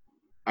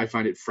I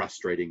find it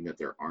frustrating that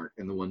there aren't,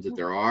 and the ones that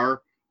there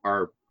are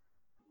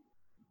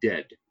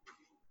dead.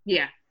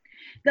 Yeah.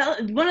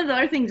 One of the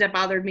other things that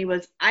bothered me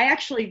was I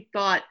actually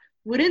thought,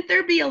 wouldn't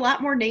there be a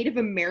lot more Native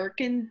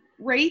American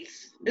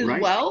wraiths as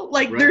well?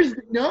 There's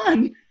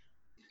none.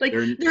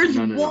 There's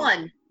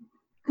one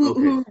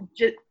who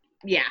just,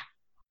 yeah.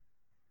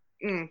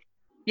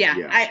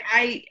 Yeah.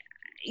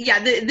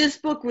 This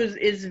book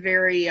is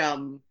very,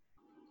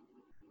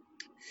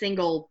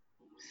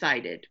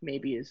 single-sided,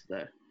 maybe is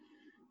the...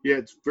 Yeah,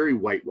 it's very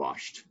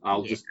whitewashed.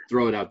 I'll just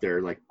throw it out there,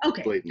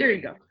 okay, blatantly. There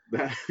you go.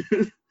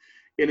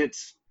 And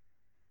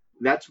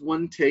that's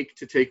one take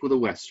to take with a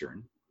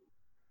Western,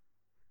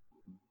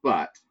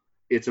 but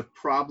it's a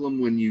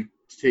problem when you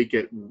take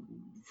it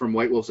from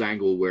White Wolf's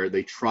angle, where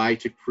they try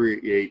to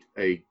create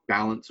a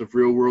balance of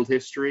real-world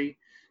history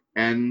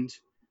and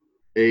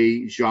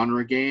a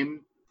genre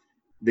game.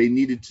 They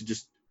needed to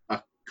just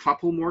a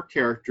couple more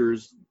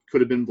characters. Could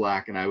have been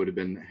black, and I would have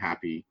been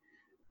happy.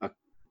 A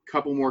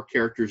couple more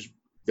characters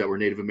that were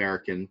Native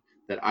American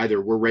that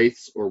either were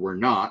wraiths or were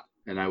not,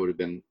 and I would have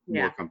been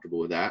more comfortable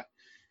with that.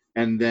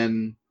 And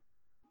then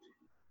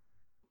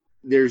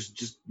there's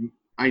just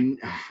I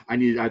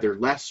need either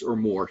less or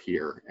more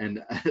here,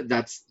 and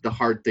that's the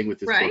hard thing with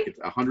this Right. book. It's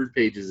 100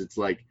 pages. It's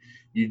like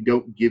you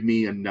don't give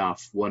me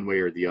enough one way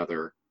or the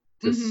other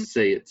to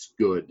say it's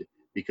good,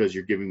 because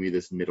you're giving me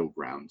this middle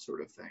ground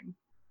sort of thing.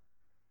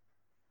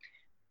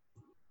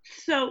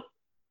 So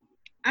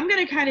I'm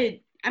gonna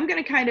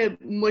kind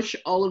of mush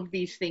all of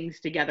these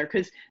things together,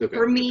 because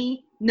for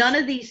me, none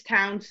of these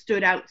towns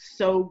stood out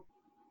so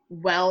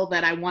well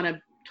that I want to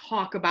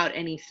talk about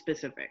any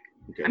specific.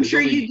 Okay. I'm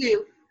sure you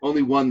do.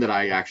 Only one that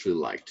I actually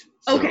liked.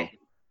 So. Okay.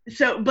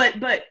 So, but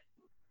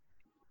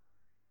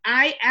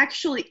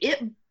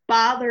it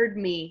bothered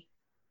me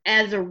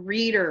as a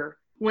reader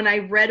when I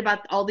read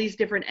about all these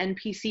different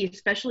NPCs,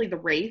 especially the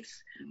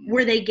wraiths,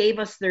 where they gave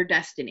us their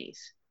destinies.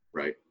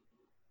 Right.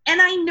 And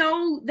I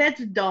know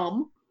that's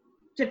dumb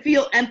to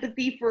feel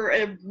empathy for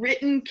a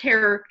written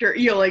character,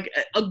 like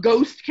a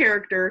ghost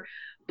character,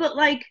 but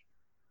like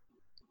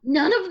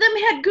none of them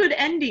had good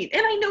ending.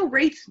 And I know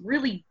wraiths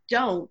really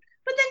don't,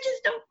 but then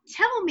just don't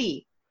tell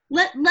me.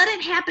 Let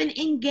it happen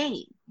in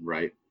game.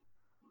 Right.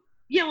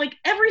 Like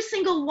every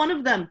single one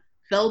of them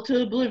fell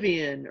to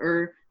oblivion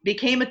or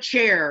became a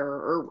chair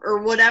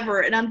or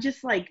whatever. And I'm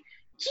just like,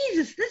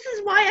 Jesus, this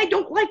is why I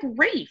don't like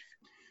Wraith.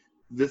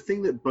 The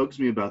thing that bugs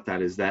me about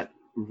that is that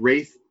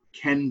Wraith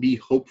can be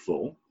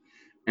hopeful,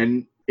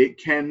 and it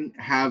can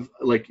have,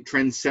 like,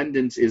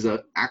 transcendence is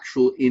a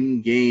actual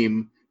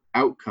in-game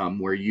outcome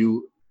where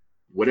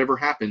whatever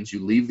happens,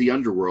 you leave the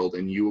underworld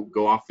and you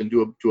go off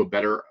into a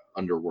better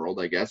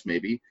underworld, I guess,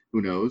 maybe,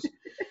 who knows.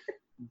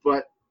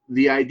 But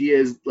the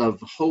idea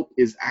of hope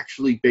is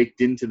actually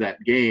baked into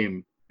that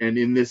game, and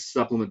in this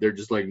supplement they're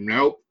just like,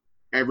 nope,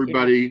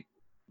 everybody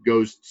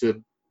goes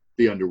to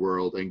the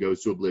underworld and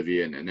goes to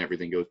oblivion and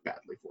everything goes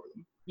badly for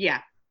them.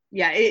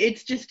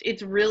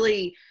 It's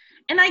really,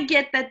 and I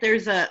get that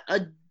there's a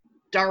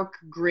dark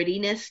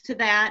grittiness to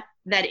that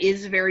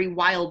is very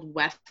Wild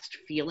West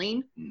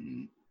feeling.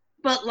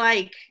 But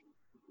like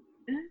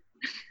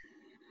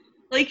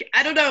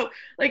I don't know,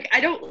 like I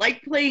don't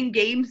like playing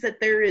games that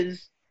there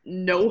is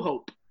no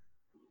hope.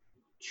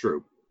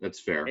 True, that's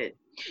fair. Do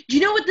you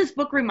know what this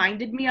book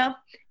reminded me of?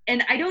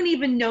 And I don't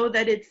even know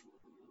that it's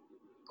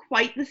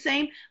quite the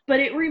same, but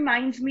it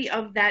reminds me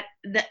of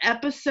the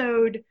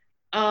episode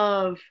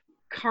of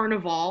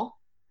Carnival.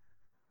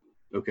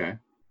 Okay.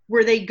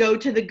 Where they go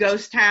to the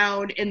ghost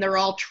town and they're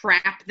all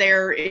trapped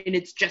there and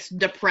it's just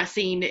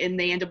depressing and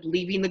they end up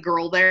leaving the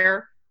girl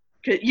there.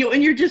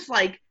 And you're just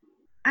like,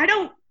 I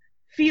don't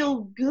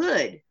feel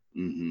good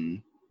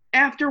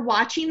after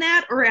watching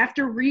that or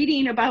after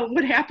reading about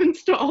what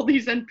happens to all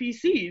these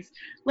NPCs.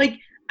 Like,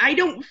 I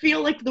don't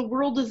feel like the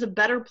world is a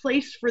better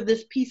place for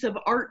this piece of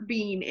art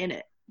being in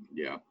it.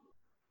 Yeah.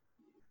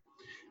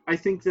 I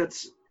think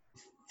that's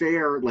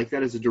fair. Like,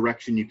 that is a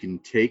direction you can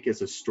take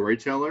as a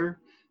storyteller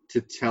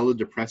to tell a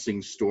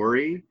depressing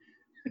story.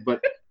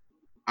 But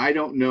I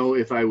don't know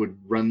if I would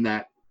run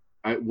that.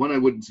 One, I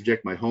wouldn't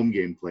subject my home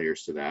game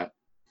players to that.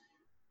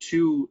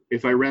 Two,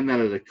 if I ran that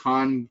at a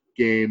con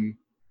game,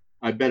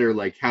 I better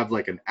like have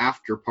like an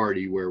after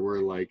party where we're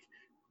like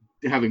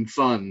having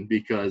fun,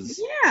 because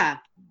that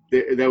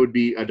would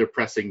be a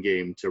depressing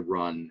game to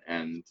run,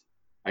 and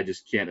I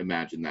just can't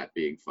imagine that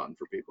being fun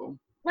for people.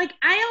 Like,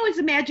 I always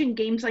imagine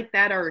games like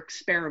that are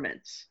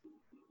experiments.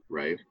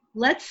 Right.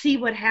 Let's see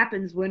what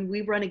happens when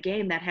we run a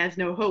game that has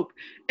no hope.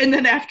 And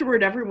then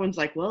afterward, everyone's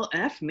like, well,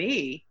 F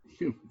me.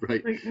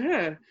 Right. Like,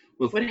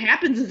 well, what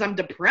happens is I'm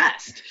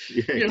depressed.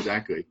 Yeah,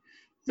 exactly.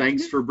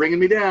 Thanks for bringing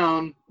me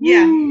down.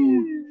 Yeah.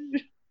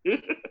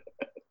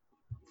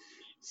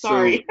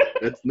 Sorry.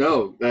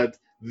 So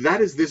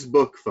that is this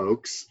book,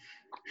 folks.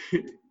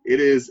 It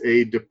is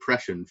a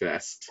depression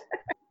fest.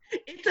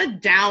 It's a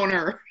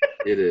downer.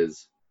 It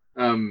is.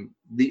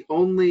 The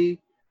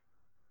only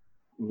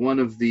one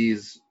of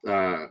these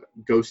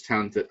ghost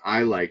towns that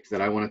I liked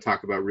that I want to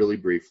talk about really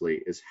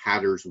briefly is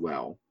Hatter's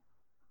Well.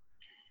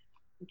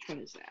 Which one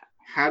is that?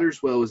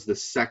 Hatter's Well is the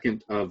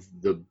second of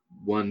the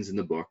ones in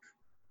the book.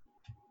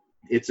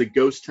 It's a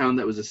ghost town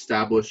that was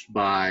established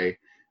by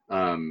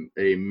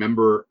a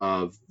member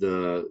of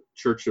the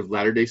Church of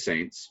Latter-day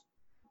Saints.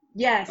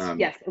 Yes,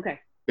 okay.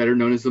 Better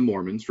known as the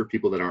Mormons, for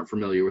people that aren't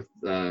familiar with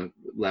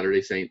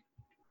Latter-day Saint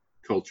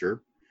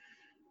culture.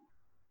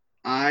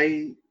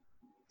 I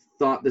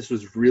thought this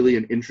was really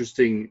an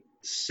interesting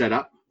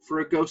setup for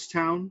a ghost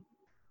town,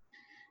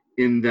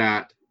 in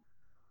that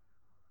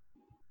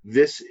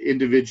this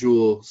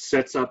individual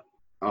sets up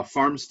a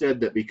farmstead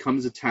that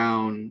becomes a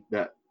town,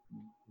 that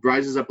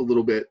rises up a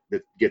little bit,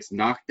 that gets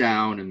knocked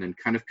down, and then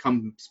kind of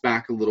comes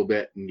back a little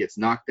bit and gets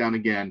knocked down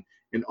again,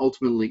 and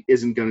ultimately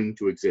isn't going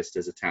to exist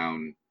as a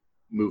town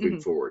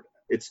moving forward.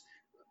 It's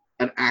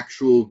an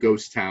actual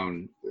ghost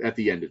town at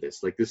the end of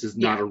this. Like, this is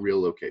not a real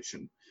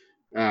location.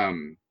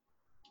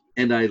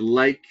 And I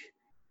like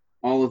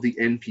all of the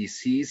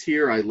NPCs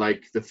here. I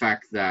like the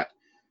fact that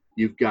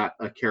you've got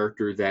a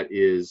character that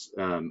is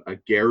a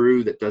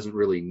Geru that doesn't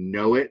really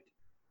know it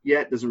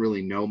yet, doesn't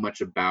really know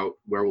much about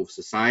werewolf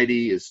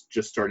society, is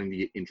just starting to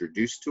get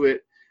introduced to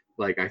it.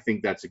 Like, I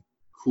think that's a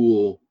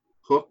cool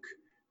hook.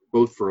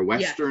 both for a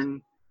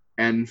Western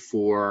and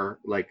for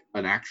like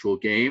an actual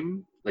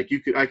game. Like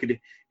I could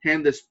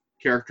hand this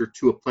character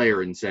to a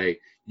player and say,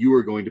 you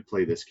are going to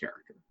play this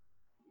character.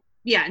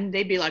 Yeah, and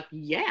they'd be like,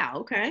 yeah,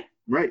 okay.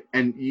 Right,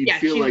 and you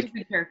feel like a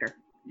good character.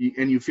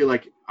 You feel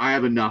like I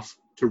have enough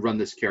to run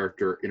this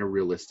character in a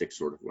realistic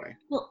sort of way.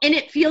 Well, and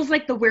it feels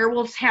like the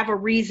werewolves have a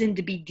reason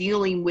to be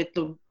dealing with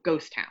the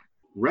ghost town.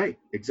 Right,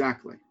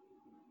 exactly.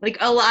 Like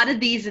a lot of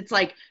these, it's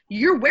like,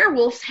 your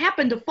werewolves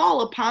happen to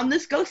fall upon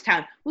this ghost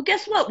town. Well,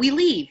 guess what? We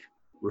leave.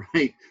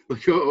 Right.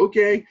 Like, oh,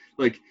 okay.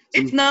 Like,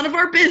 it's none of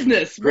our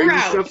business. We're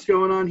crazy out. Stuff's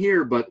going on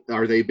here, but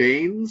are they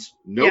Banes?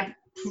 Nope.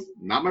 Yeah.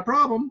 Not my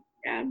problem.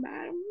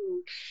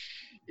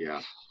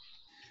 Yeah.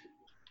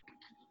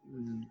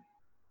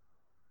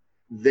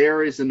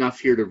 There is enough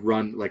here to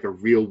run like a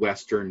real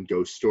Western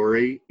ghost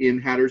story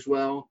in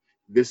Hatterswell.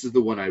 This is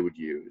the one I would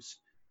use.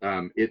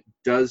 It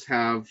does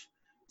have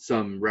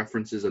some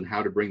references on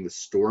how to bring the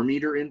storm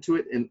eater into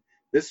it, and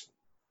this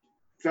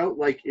felt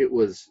like it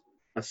was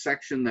a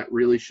section that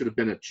really should have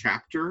been a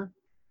chapter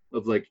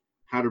of like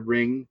how to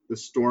bring the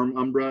storm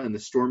umbra and the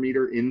storm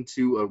eater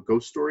into a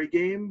ghost story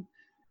game,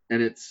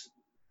 and it's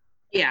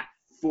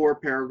 4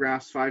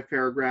 paragraphs, 5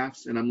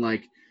 paragraphs, and I'm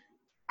like,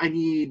 I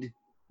need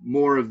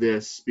more of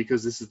this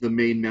because this is the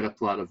main meta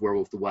plot of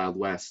Werewolf the Wild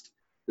West.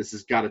 This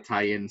has got to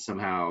tie in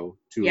somehow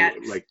to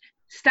like.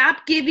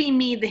 Stop giving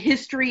me the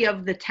history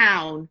of the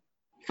town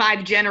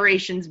 5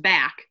 generations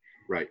back.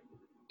 Right.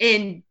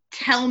 And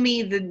tell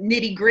me the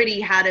nitty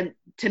gritty how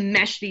to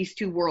mesh these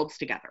 2 worlds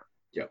together.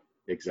 Yep,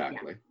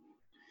 exactly. Yeah.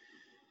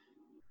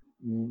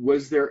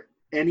 Was there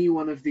any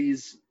one of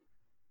these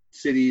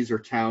cities or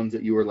towns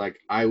that you were like,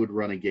 I would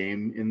run a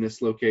game in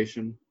this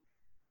location?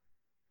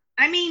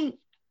 I mean,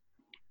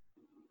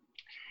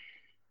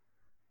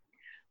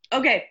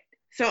 okay,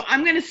 so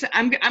I'm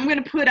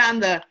gonna put on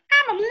the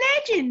I'm a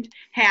legend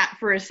hat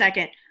for a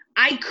second.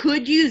 I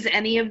could use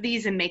any of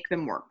these and make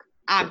them work,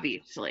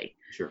 obviously.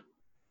 Sure.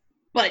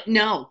 But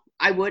no,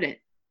 I wouldn't.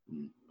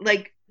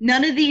 Like,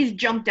 none of these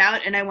jumped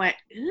out and I went,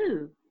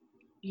 ooh,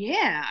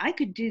 yeah, I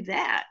could do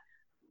that.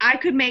 I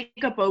could make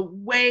up a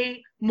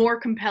way more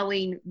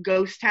compelling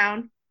ghost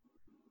town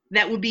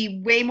that would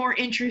be way more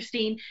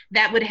interesting,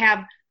 that would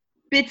have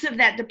bits of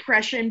that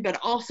depression, but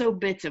also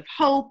bits of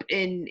hope,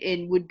 and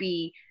would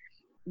be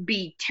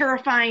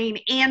terrifying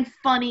and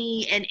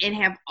funny and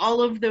have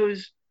all of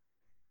those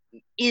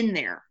in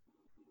there.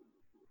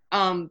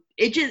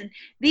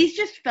 These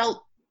just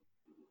felt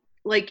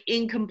like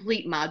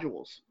incomplete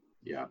modules.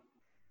 Yeah.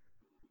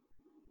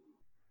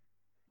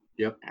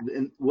 Yep.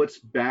 And what's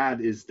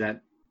bad is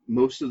that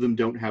most of them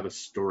don't have a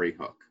story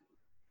hook.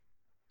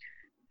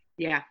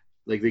 Yeah.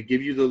 Like, they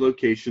give you the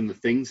location, the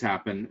things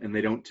happen, and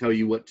they don't tell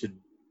you what to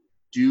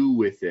do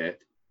with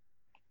it.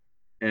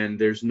 And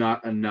there's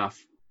not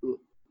enough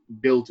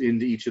built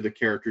into each of the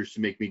characters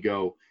to make me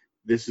go,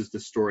 this is the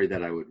story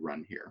that I would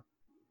run here.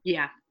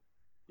 Yeah.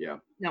 Yeah.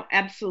 No,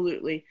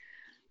 absolutely.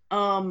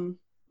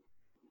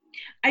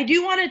 I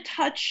do want to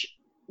touch,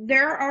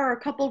 there are a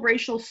couple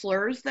racial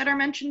slurs that are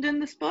mentioned in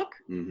this book.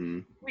 Mm-hmm.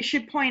 We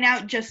should point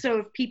out, just so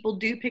if people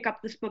do pick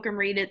up this book and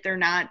read it, they're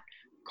not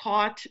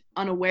caught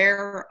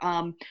unaware.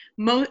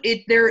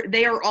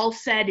 They are all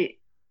said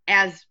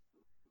as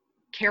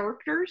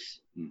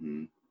characters.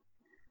 Mm-hmm.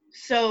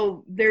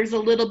 So there's a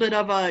little bit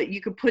of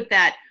you could put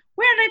that,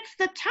 well, it's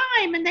the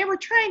time and they were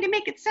trying to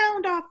make it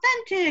sound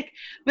authentic,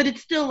 but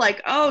it's still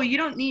like, oh, you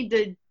don't need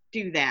to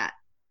do that.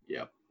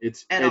 Yeah.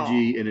 It's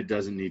edgy, and it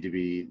doesn't need to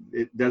be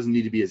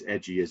as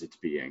edgy as it's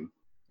being.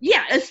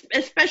 Yeah,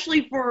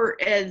 especially for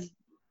as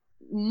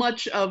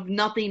much of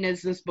nothing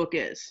as this book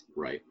is.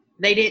 Right.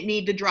 They didn't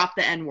need to drop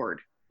the N-word.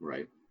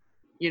 Right.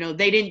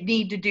 They didn't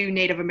need to do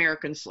Native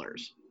American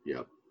slurs.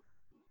 Yep.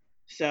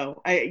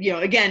 So, I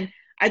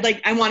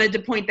wanted to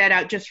point that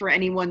out just for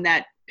anyone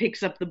that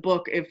picks up the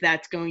book, if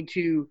that's going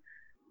to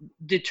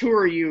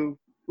deter you.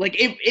 Like,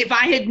 if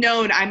I had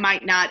known, I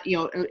might not,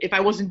 if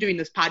I wasn't doing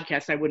this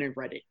podcast, I wouldn't have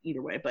read it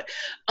either way. But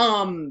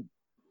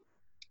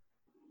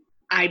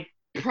I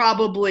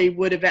probably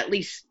would have at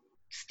least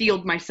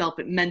steeled myself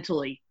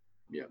mentally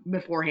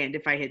beforehand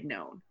if I had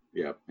known.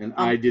 Yeah, and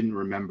I didn't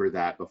remember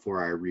that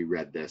before I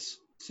reread this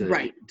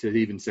to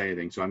even say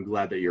anything. So I'm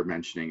glad that you're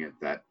mentioning it,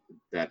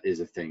 that is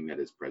a thing that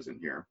is present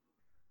here.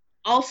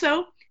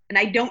 Also, and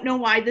I don't know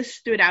why this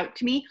stood out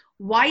to me,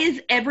 why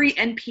is every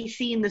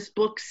NPC in this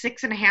book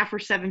 6.5 or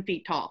 7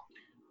 feet tall?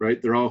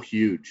 Right, they're all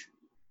huge.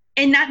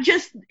 And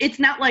it's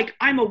not like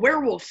I'm a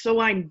werewolf, so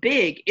I'm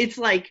big. It's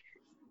like,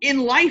 in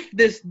life,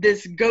 this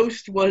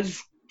ghost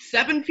was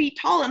 7 feet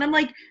tall, and I'm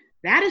like,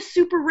 that is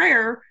super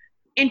rare,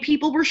 and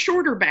people were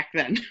shorter back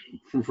then.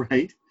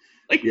 Right?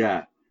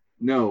 Yeah.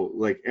 No,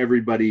 like,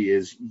 everybody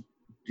is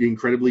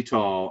incredibly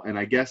tall, and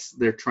I guess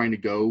they're trying to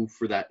go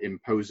for that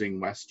imposing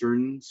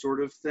Western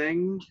sort of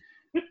thing,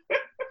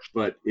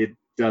 but it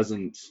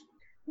doesn't.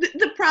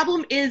 The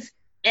problem is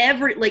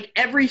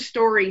every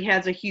story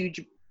has a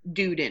huge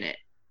dude in it,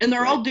 and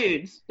they're all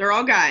dudes, they're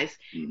all guys,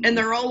 and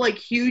they're all like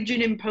huge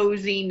and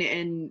imposing,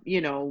 and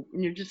and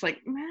you're just like,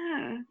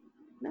 no.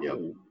 Yep.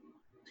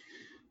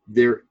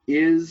 There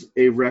is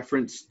a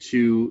reference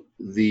to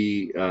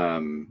the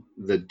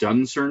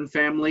Dunsern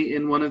family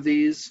in one of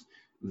these.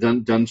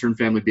 Dunsern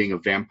family being a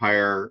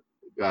vampire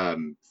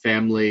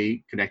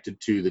family connected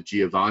to the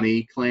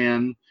Giovanni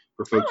clan,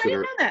 for folks that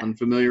are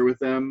unfamiliar with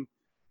them.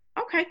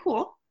 Okay,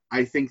 cool.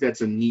 I think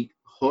that's a neat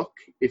hook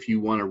if you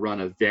want to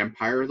run a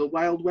Vampire of the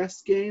Wild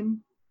West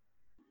game.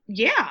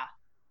 Yeah.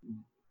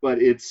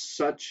 But it's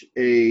such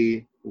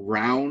a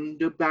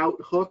roundabout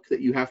hook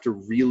that you have to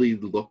really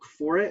look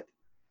for it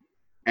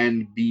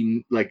and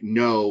be like,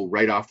 know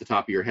right off the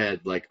top of your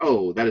head, like,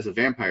 oh, that is a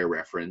vampire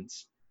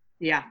reference.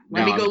 Yeah,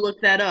 let me go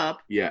look that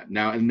up. Yeah,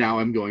 now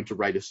I'm going to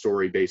write a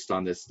story based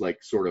on this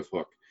like sort of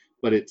hook.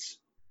 But it's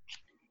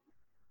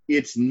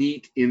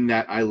neat in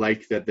that I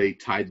like that they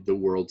tied the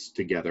worlds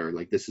together.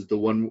 Like, this is a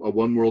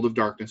one world of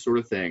darkness sort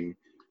of thing,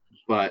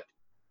 but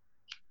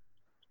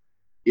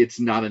it's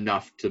not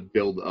enough to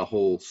build a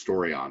whole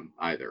story on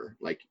either.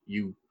 Like,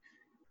 you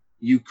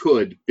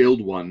could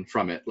build one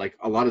from it. Like,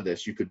 a lot of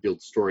this you could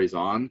build stories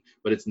on,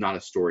 but it's not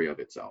a story of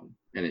its own,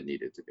 and it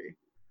needed to be.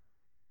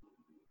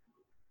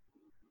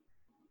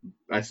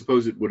 I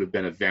suppose it would have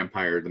been a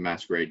Vampire the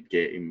Masquerade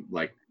game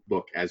like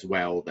book as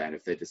well then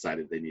if they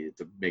decided they needed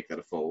to make that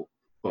a full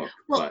book.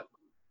 Well, but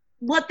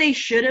what they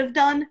should have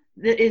done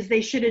is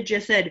they should have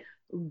just said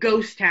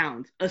Ghost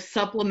Towns, a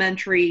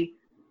supplementary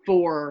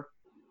for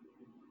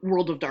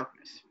World of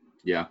Darkness.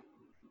 Yeah.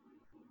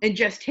 And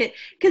just hit,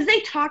 because they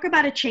talk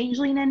about a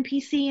changeling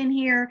NPC in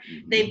here.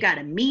 Mm-hmm. They've got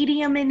a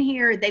medium in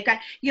here. They've got,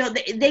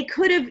 they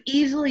could have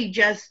easily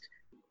just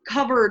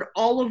covered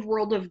all of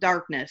World of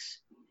Darkness,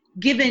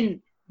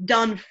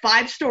 done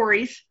 5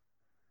 stories,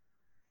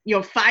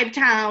 5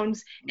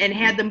 towns, and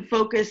had them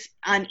focus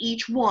on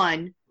each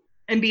one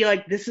and be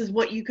like, this is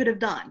what you could have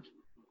done.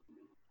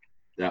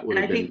 That would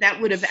have been, I think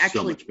that would have actually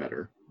so much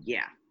better.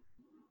 Yeah.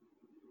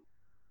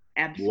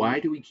 Absolutely.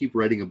 Why do we keep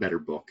writing a better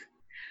book?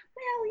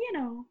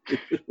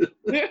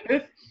 Well,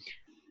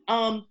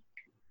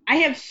 I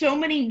have so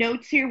many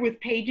notes here with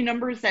page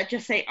numbers that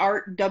just say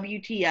art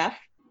WTF.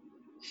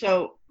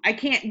 So I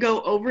can't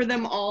go over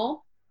them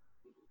all.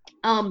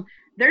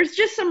 There's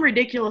just some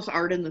ridiculous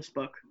art in this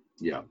book.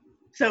 Yeah.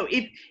 So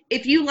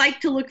if you like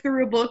to look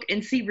through a book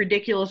and see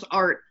ridiculous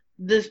art,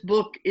 this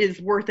book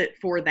is worth it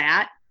for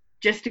that.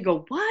 Just to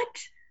go, what?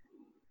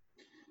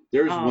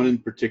 There's one in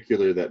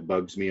particular that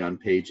bugs me on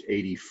page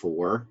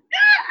 84.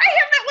 I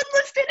have that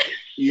one listed.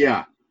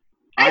 Yeah.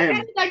 I have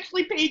it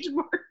actually page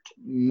marked.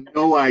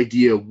 No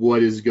idea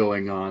what is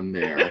going on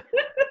there.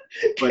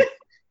 But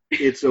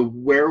it's a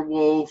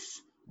werewolf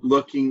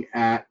looking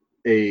at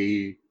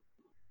a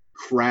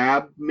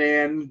crab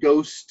man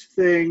ghost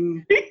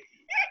thing.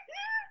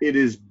 It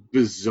is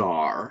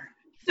bizarre.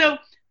 So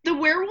the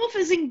werewolf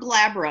is in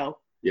Glabro.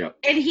 Yeah.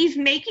 And he's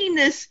making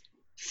this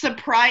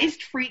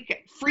surprised,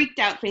 freaked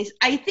out face.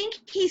 I think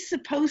he's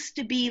supposed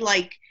to be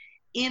like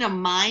in a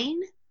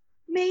mine,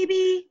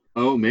 maybe.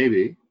 Oh,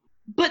 maybe.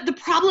 But the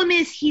problem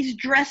is he's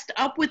dressed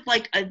up with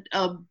like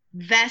a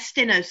vest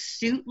and a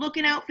suit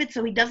looking outfit,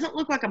 so he doesn't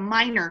look like a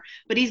miner,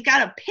 but he's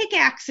got a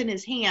pickaxe in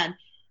his hand.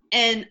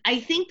 And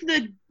I think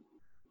the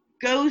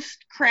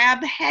ghost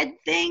crab head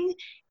thing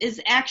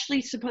is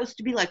actually supposed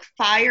to be like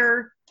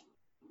fire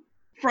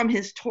from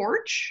his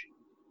torch.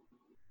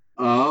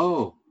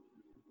 Oh.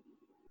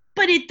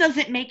 But it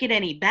doesn't make it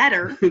any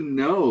better.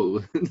 No,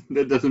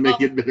 that doesn't make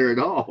it better at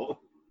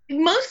all.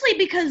 Mostly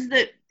because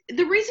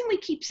the reason we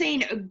keep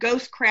saying a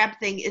ghost crab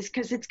thing is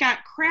because it's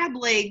got crab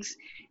legs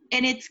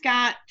and it's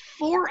got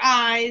 4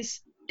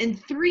 eyes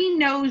and 3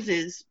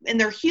 noses, and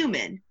they're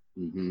human.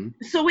 Mm-hmm.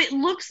 So it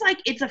looks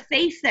like it's a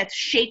face that's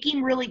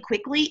shaking really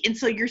quickly, and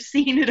so you're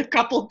seeing it a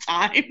couple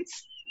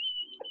times.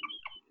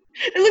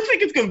 It looks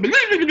like it's going... Blah,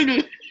 blah, blah,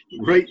 blah.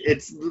 Right,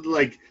 it's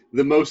like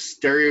the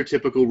most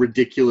stereotypical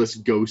ridiculous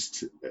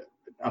ghost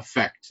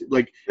effect.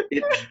 Like,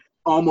 it's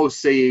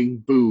almost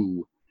saying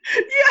boo.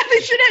 Yeah,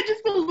 they should have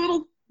just a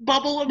little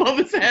bubble above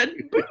his head.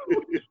 Boo.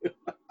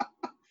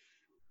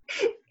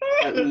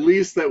 At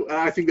least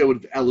I think that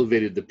would have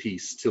elevated the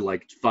piece to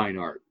like fine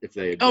art if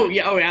they had. Oh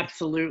yeah,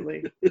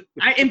 absolutely.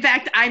 In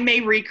fact, I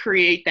may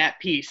recreate that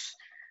piece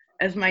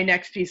as my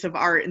next piece of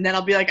art, and then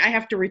I'll be like, I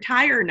have to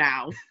retire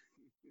now.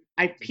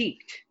 I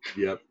peaked.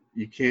 Yep,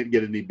 you can't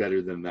get any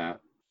better than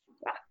that.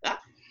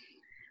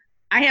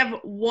 I have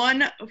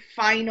one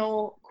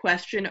final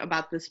question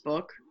about this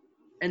book,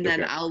 and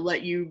then I'll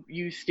let you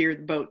steer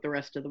the boat the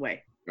rest of the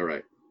way. All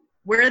right.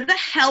 Where the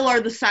hell are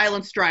the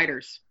Silent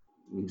Striders?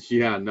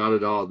 Yeah, not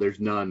at all. There's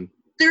none.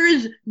 There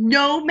is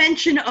no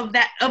mention of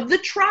the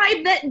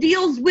tribe that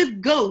deals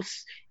with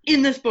ghosts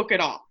in this book at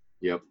all.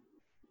 Yep.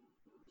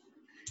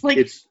 Like,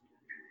 it's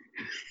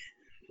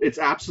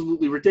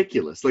absolutely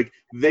ridiculous. Like,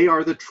 they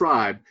are the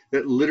tribe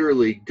that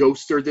literally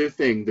ghosts are their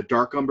thing. The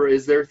Dark Umbra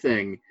is their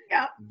thing.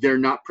 Yeah. They're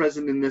not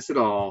present in this at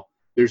all.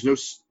 There's no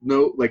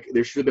like,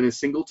 there should have been a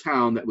single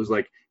town that was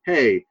like,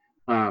 hey,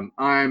 I'm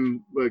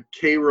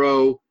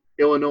Cairo,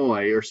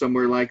 Illinois, or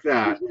somewhere like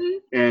that.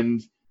 Mm-hmm.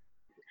 And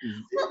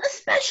well,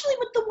 especially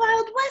with the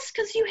Wild West,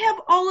 because you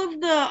have all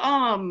of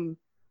the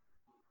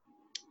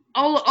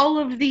all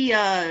of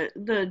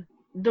the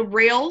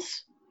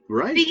rails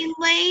Right. being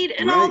laid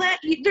and all that.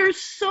 There's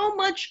so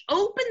much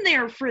open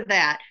there for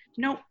that.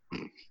 Nope.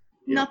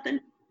 Nothing.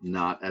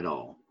 Not at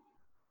all.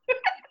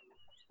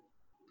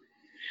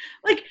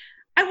 Like,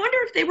 I wonder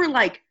if they were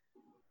like,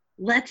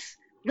 let's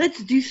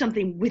do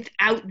something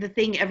without the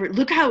thing ever.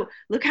 Look how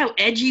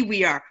edgy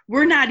we are.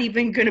 We're not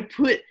even gonna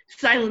put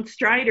Silent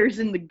Striders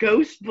in the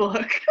Ghost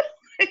book.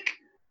 Like,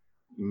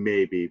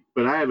 maybe,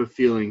 but I have a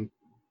feeling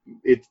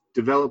it's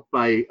developed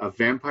by a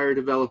vampire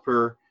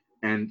developer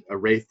and a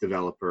Wraith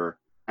developer.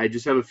 I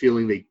just have a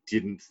feeling they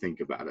didn't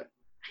think about it.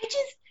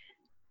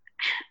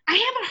 I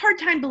have a hard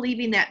time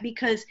believing that,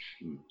 because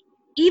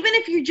even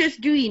if you're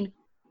just doing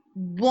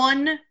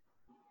one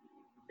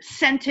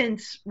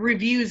sentence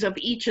reviews of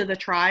each of the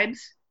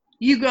tribes,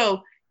 you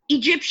go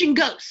Egyptian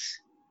ghosts.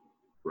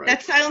 Right.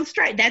 That's Silent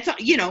Stride. That's,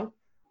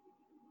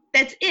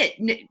 that's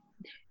it.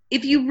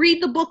 If you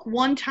read the book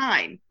one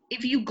time,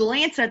 if you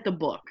glance at the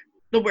book,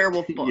 the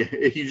werewolf book,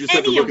 if you just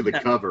have to look at the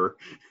cover.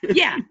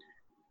 Yeah.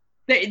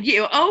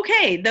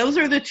 Okay, those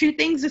are the two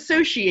things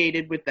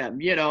associated with them,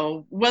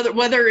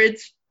 whether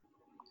it's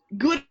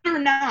good or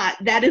not,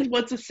 that is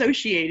what's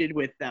associated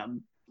with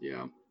them.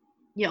 Yeah.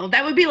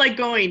 That would be like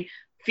going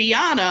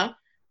Fianna,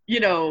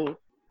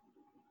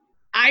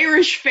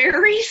 Irish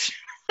fairies.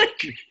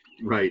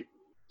 Right.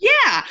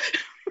 Yeah.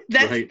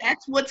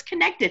 That's what's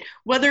connected,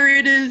 whether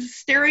it is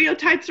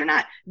stereotypes or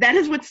not. That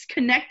is what's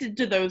connected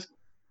to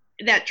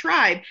that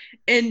tribe.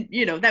 And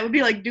that would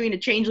be like doing a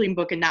Changeling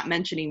book and not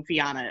mentioning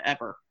Fianna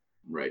ever.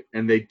 Right.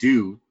 And they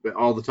do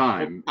all the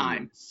time.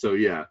 So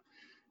yeah.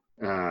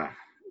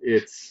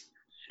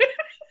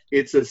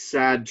 It's a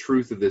sad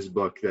truth of this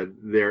book that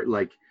they're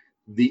like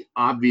the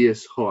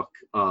obvious hook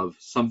of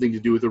something to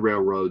do with the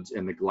railroads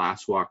and the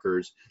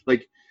glasswalkers.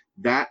 Like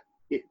that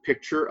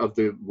picture of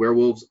the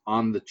werewolves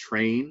on the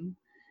train.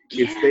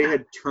 Yeah. If they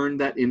had turned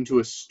that into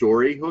a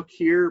story hook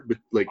here, but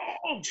like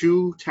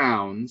two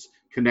towns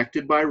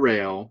connected by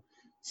rail,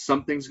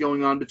 something's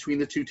going on between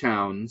the two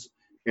towns,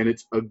 and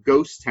it's a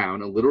ghost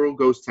town, a literal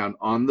ghost town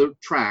on the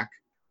track,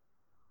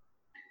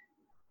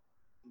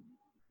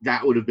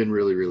 that would have been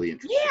really, really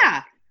interesting.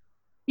 Yeah.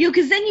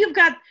 Because then you've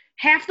got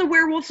half the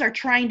werewolves are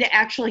trying to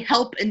actually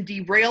help and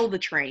derail the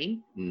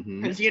train.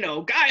 Because,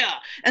 Gaia.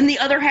 And the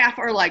other half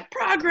are like,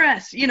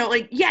 progress. You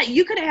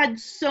could have had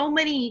so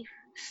many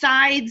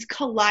sides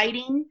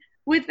colliding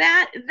with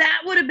that.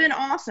 That would have been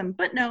awesome.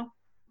 But no.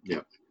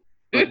 Yep.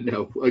 But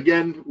no.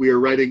 Again, we are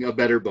writing a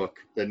better book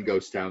than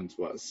Ghost Towns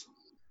was.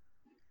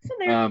 So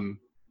there.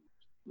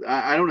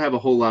 I don't have a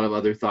whole lot of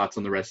other thoughts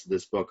on the rest of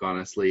this book,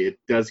 honestly. It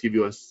does give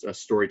you a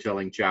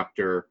storytelling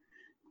chapter.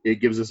 It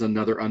gives us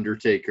another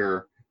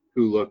Undertaker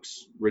who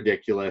looks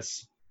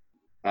ridiculous.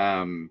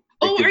 Are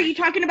you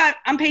talking about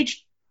on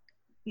page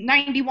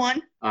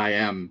 91? I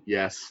am,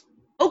 yes.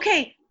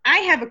 Okay, I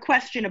have a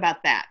question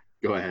about that.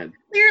 Go ahead.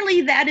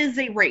 Clearly that is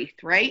a wraith,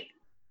 right?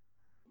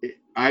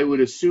 I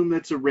would assume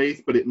that's a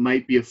wraith, but it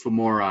might be a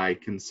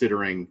Fomori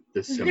considering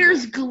the symbol.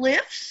 There's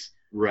glyphs?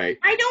 Right.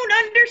 I don't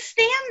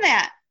understand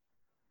that.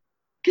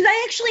 Because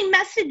I actually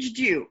messaged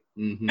you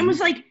and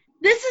was like,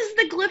 this is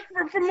the glyph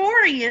for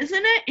Fomori,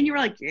 isn't it? And you were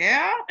like,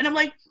 yeah. And I'm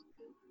like,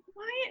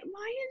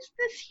 why is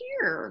this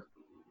here?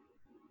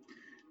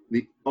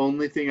 The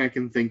only thing I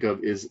can think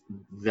of is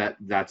that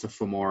that's a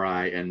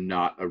Fomori and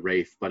not a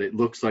wraith, but it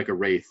looks like a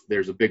wraith.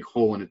 There's a big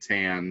hole in its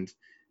hand.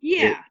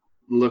 Yeah. It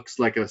looks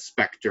like a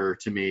specter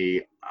to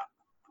me.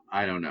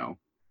 I don't know.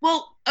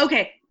 Well,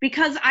 okay,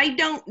 because I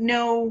don't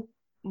know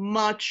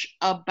much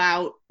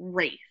about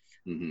wraith.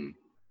 Mm-hmm.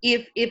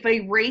 If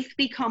a wraith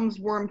becomes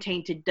worm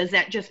tainted, does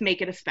that just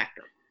make it a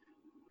specter?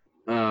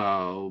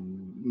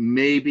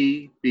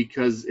 Maybe,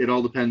 because it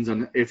all depends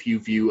on if you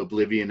view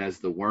Oblivion as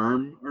the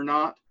worm or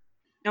not.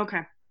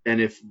 Okay. And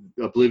if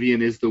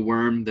Oblivion is the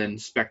worm, then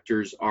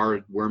specters are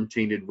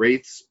worm-tainted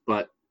wraiths,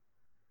 but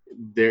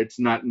it's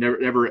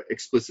never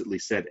explicitly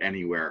said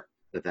anywhere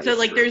that so is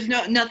like true. There's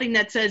nothing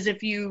that says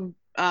if you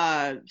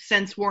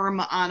sense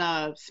worm on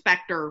a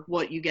specter,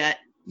 what you get.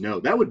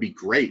 No, that would be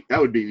great. That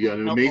would be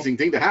an amazing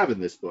thing to have in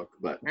this book,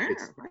 but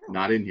it's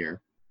not in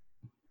here.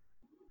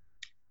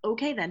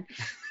 Okay, then.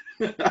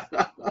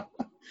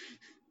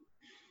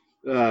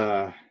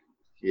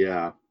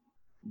 Yeah.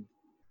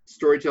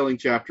 Storytelling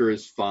chapter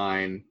is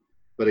fine,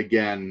 but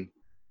again,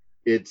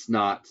 it's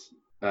not,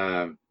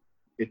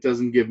 it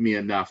doesn't give me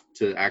enough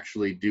to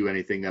actually do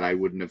anything that I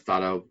wouldn't have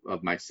thought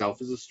of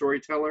myself as a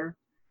storyteller.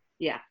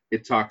 Yeah.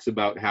 It talks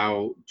about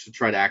how to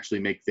try to actually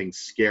make things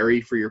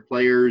scary for your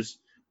players.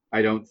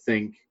 I don't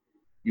think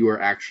you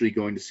are actually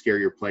going to scare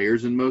your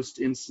players in most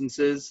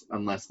instances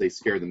unless they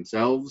scare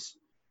themselves.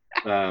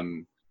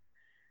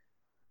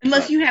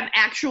 Unless you have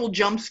actual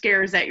jump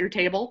scares at your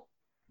table.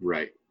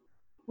 Right.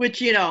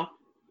 Which,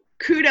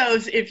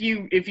 kudos if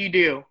you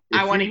do.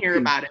 I want to hear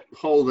about it.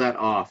 Pull that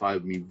off, I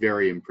would be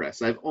very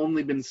impressed. I've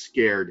only been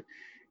scared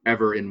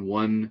ever in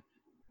one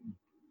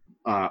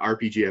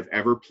RPG I've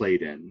ever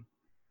played in,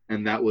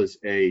 and that was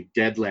a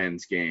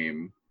Deadlands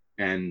game,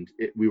 and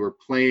we were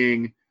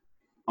playing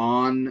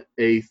on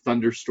a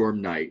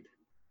thunderstorm night,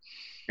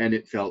 and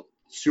it felt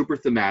super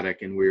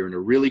thematic, and we were in a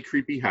really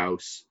creepy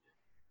house,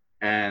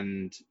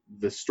 and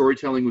the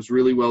storytelling was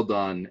really well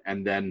done,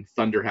 and then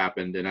thunder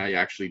happened, and I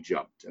actually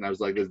jumped. And I was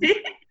like, this is the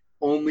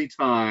only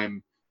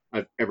time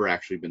I've ever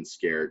actually been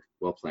scared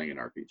while playing an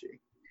RPG.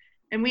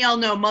 And we all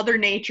know Mother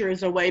Nature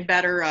is a way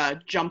better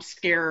jump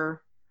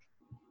scare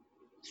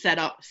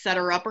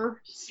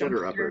setter-upper.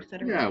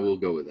 Yeah, we'll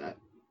go with that.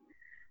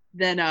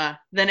 Than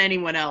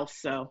anyone else,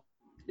 so.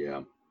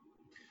 Yeah.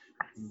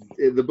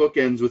 The book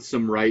ends with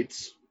some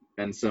rites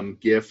and some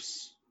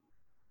gifts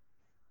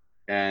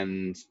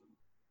and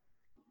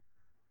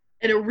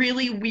a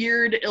really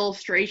weird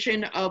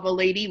illustration of a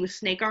lady with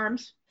snake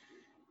arms.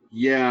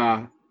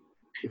 Yeah,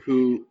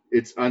 who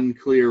it's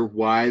unclear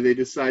why they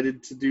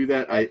decided to do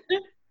that. I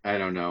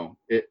don't know.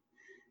 It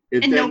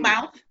and then, no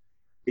mouth.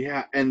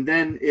 Yeah, and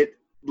then it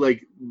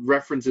like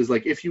references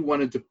like if you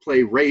wanted to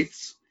play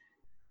wraiths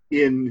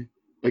in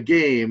a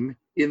game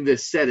in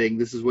this setting,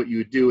 this is what you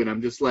would do. And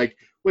I'm just like,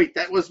 wait,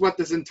 that was what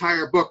this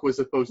entire book was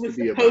supposed to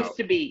be about. Supposed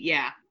to be,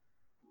 yeah.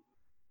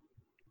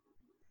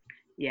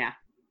 Yeah.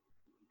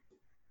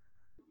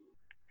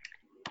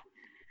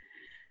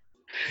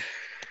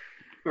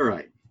 All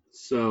right.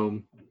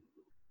 So,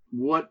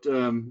 what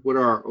are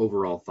our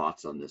overall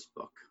thoughts on this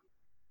book?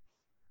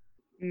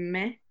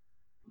 Meh.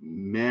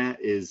 Meh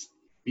is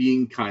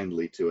being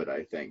kindly to it,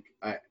 I think.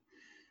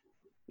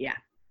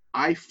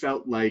 I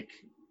felt like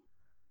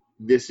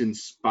this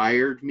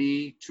inspired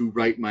me to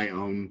write my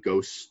own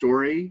ghost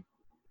story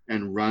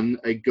and run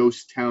a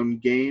ghost town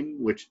game,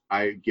 which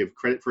I give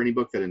credit for any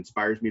book that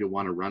inspires me to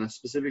want to run a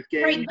specific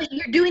game. Right, but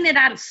you're doing it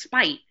out of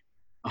spite.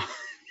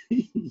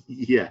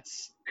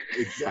 Yes,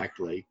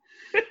 exactly.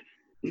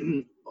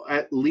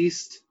 At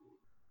least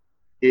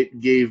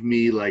it gave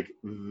me like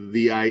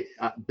the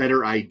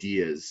better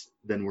ideas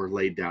than were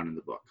laid down in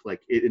the book.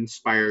 Like it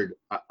inspired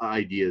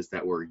ideas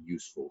that were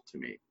useful to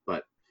me.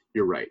 But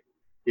you're right.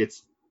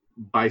 It's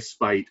by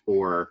spite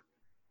or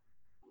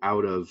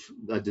out of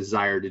a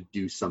desire to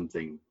do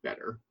something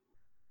better.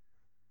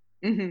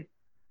 Mm-hmm.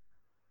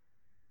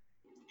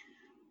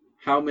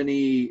 How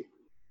many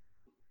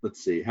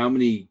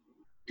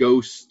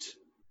ghost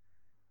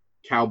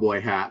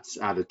cowboy hats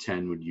out of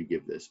 10 would you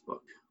give this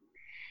book?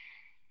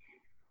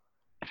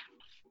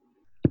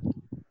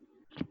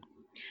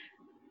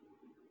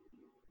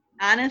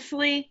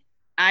 Honestly,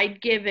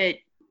 I'd give it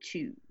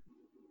 2.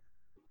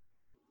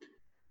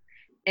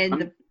 And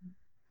the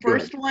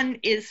first one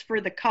is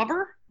for the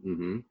cover,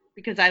 mm-hmm.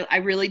 because I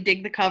really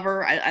dig the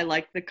cover. I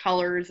like the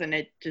colors, and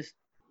it just,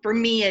 for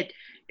me, it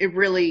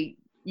really,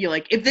 you know,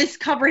 like, if this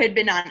cover had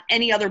been on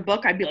any other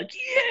book, I'd be like,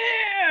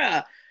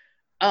 yeah!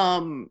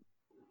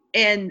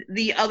 And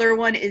the other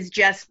one is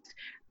just,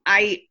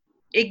 I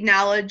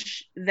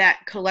acknowledge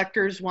that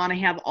collectors want to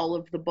have all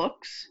of the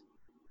books,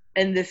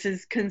 and this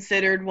is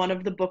considered one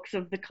of the books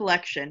of the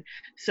collection.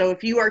 So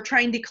if you are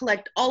trying to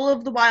collect all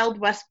of the Wild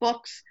West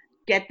books,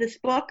 get this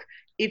book.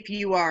 If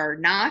you are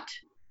not,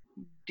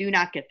 do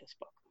not get this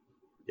book.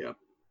 Yeah.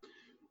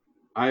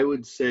 I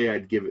would say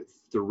I'd give it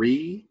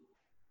 3.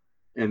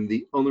 And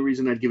the only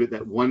reason I'd give it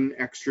that 1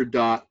 extra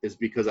dot is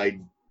because I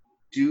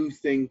do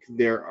think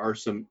there are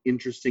some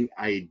interesting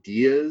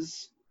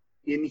ideas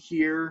in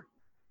here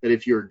that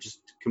if you're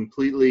just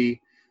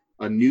completely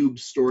a noob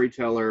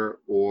storyteller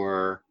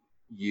or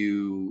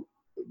you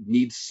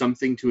need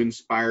something to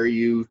inspire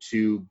you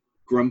to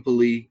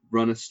grumpily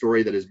run a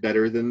story that is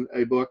better than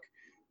a book,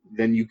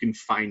 then you can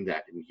find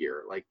that in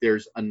here. Like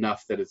there's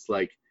enough that it's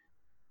like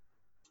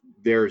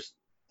there's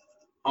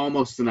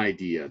almost an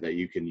idea that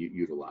you can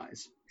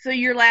utilize. So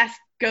your last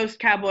ghost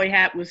cowboy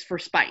hat was for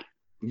spite?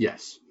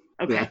 Yes.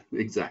 Okay.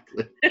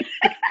 Exactly.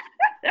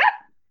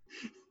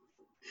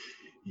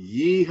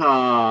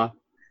 Yeehaw!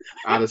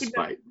 Out of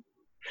spite.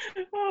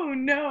 Oh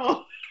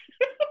no.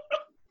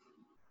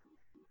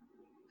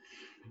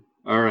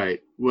 All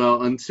right.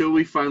 Well, until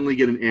we finally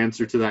get an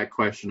answer to that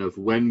question of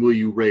when will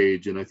you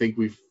rage, and I think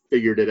we've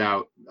figured it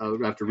out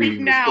after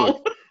reading this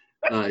book.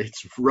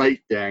 It's right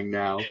dang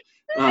now.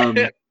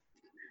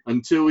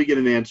 Until we get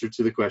an answer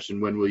to the question,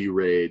 when will you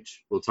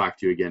rage, we'll talk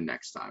to you again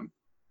next time.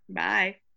 Bye.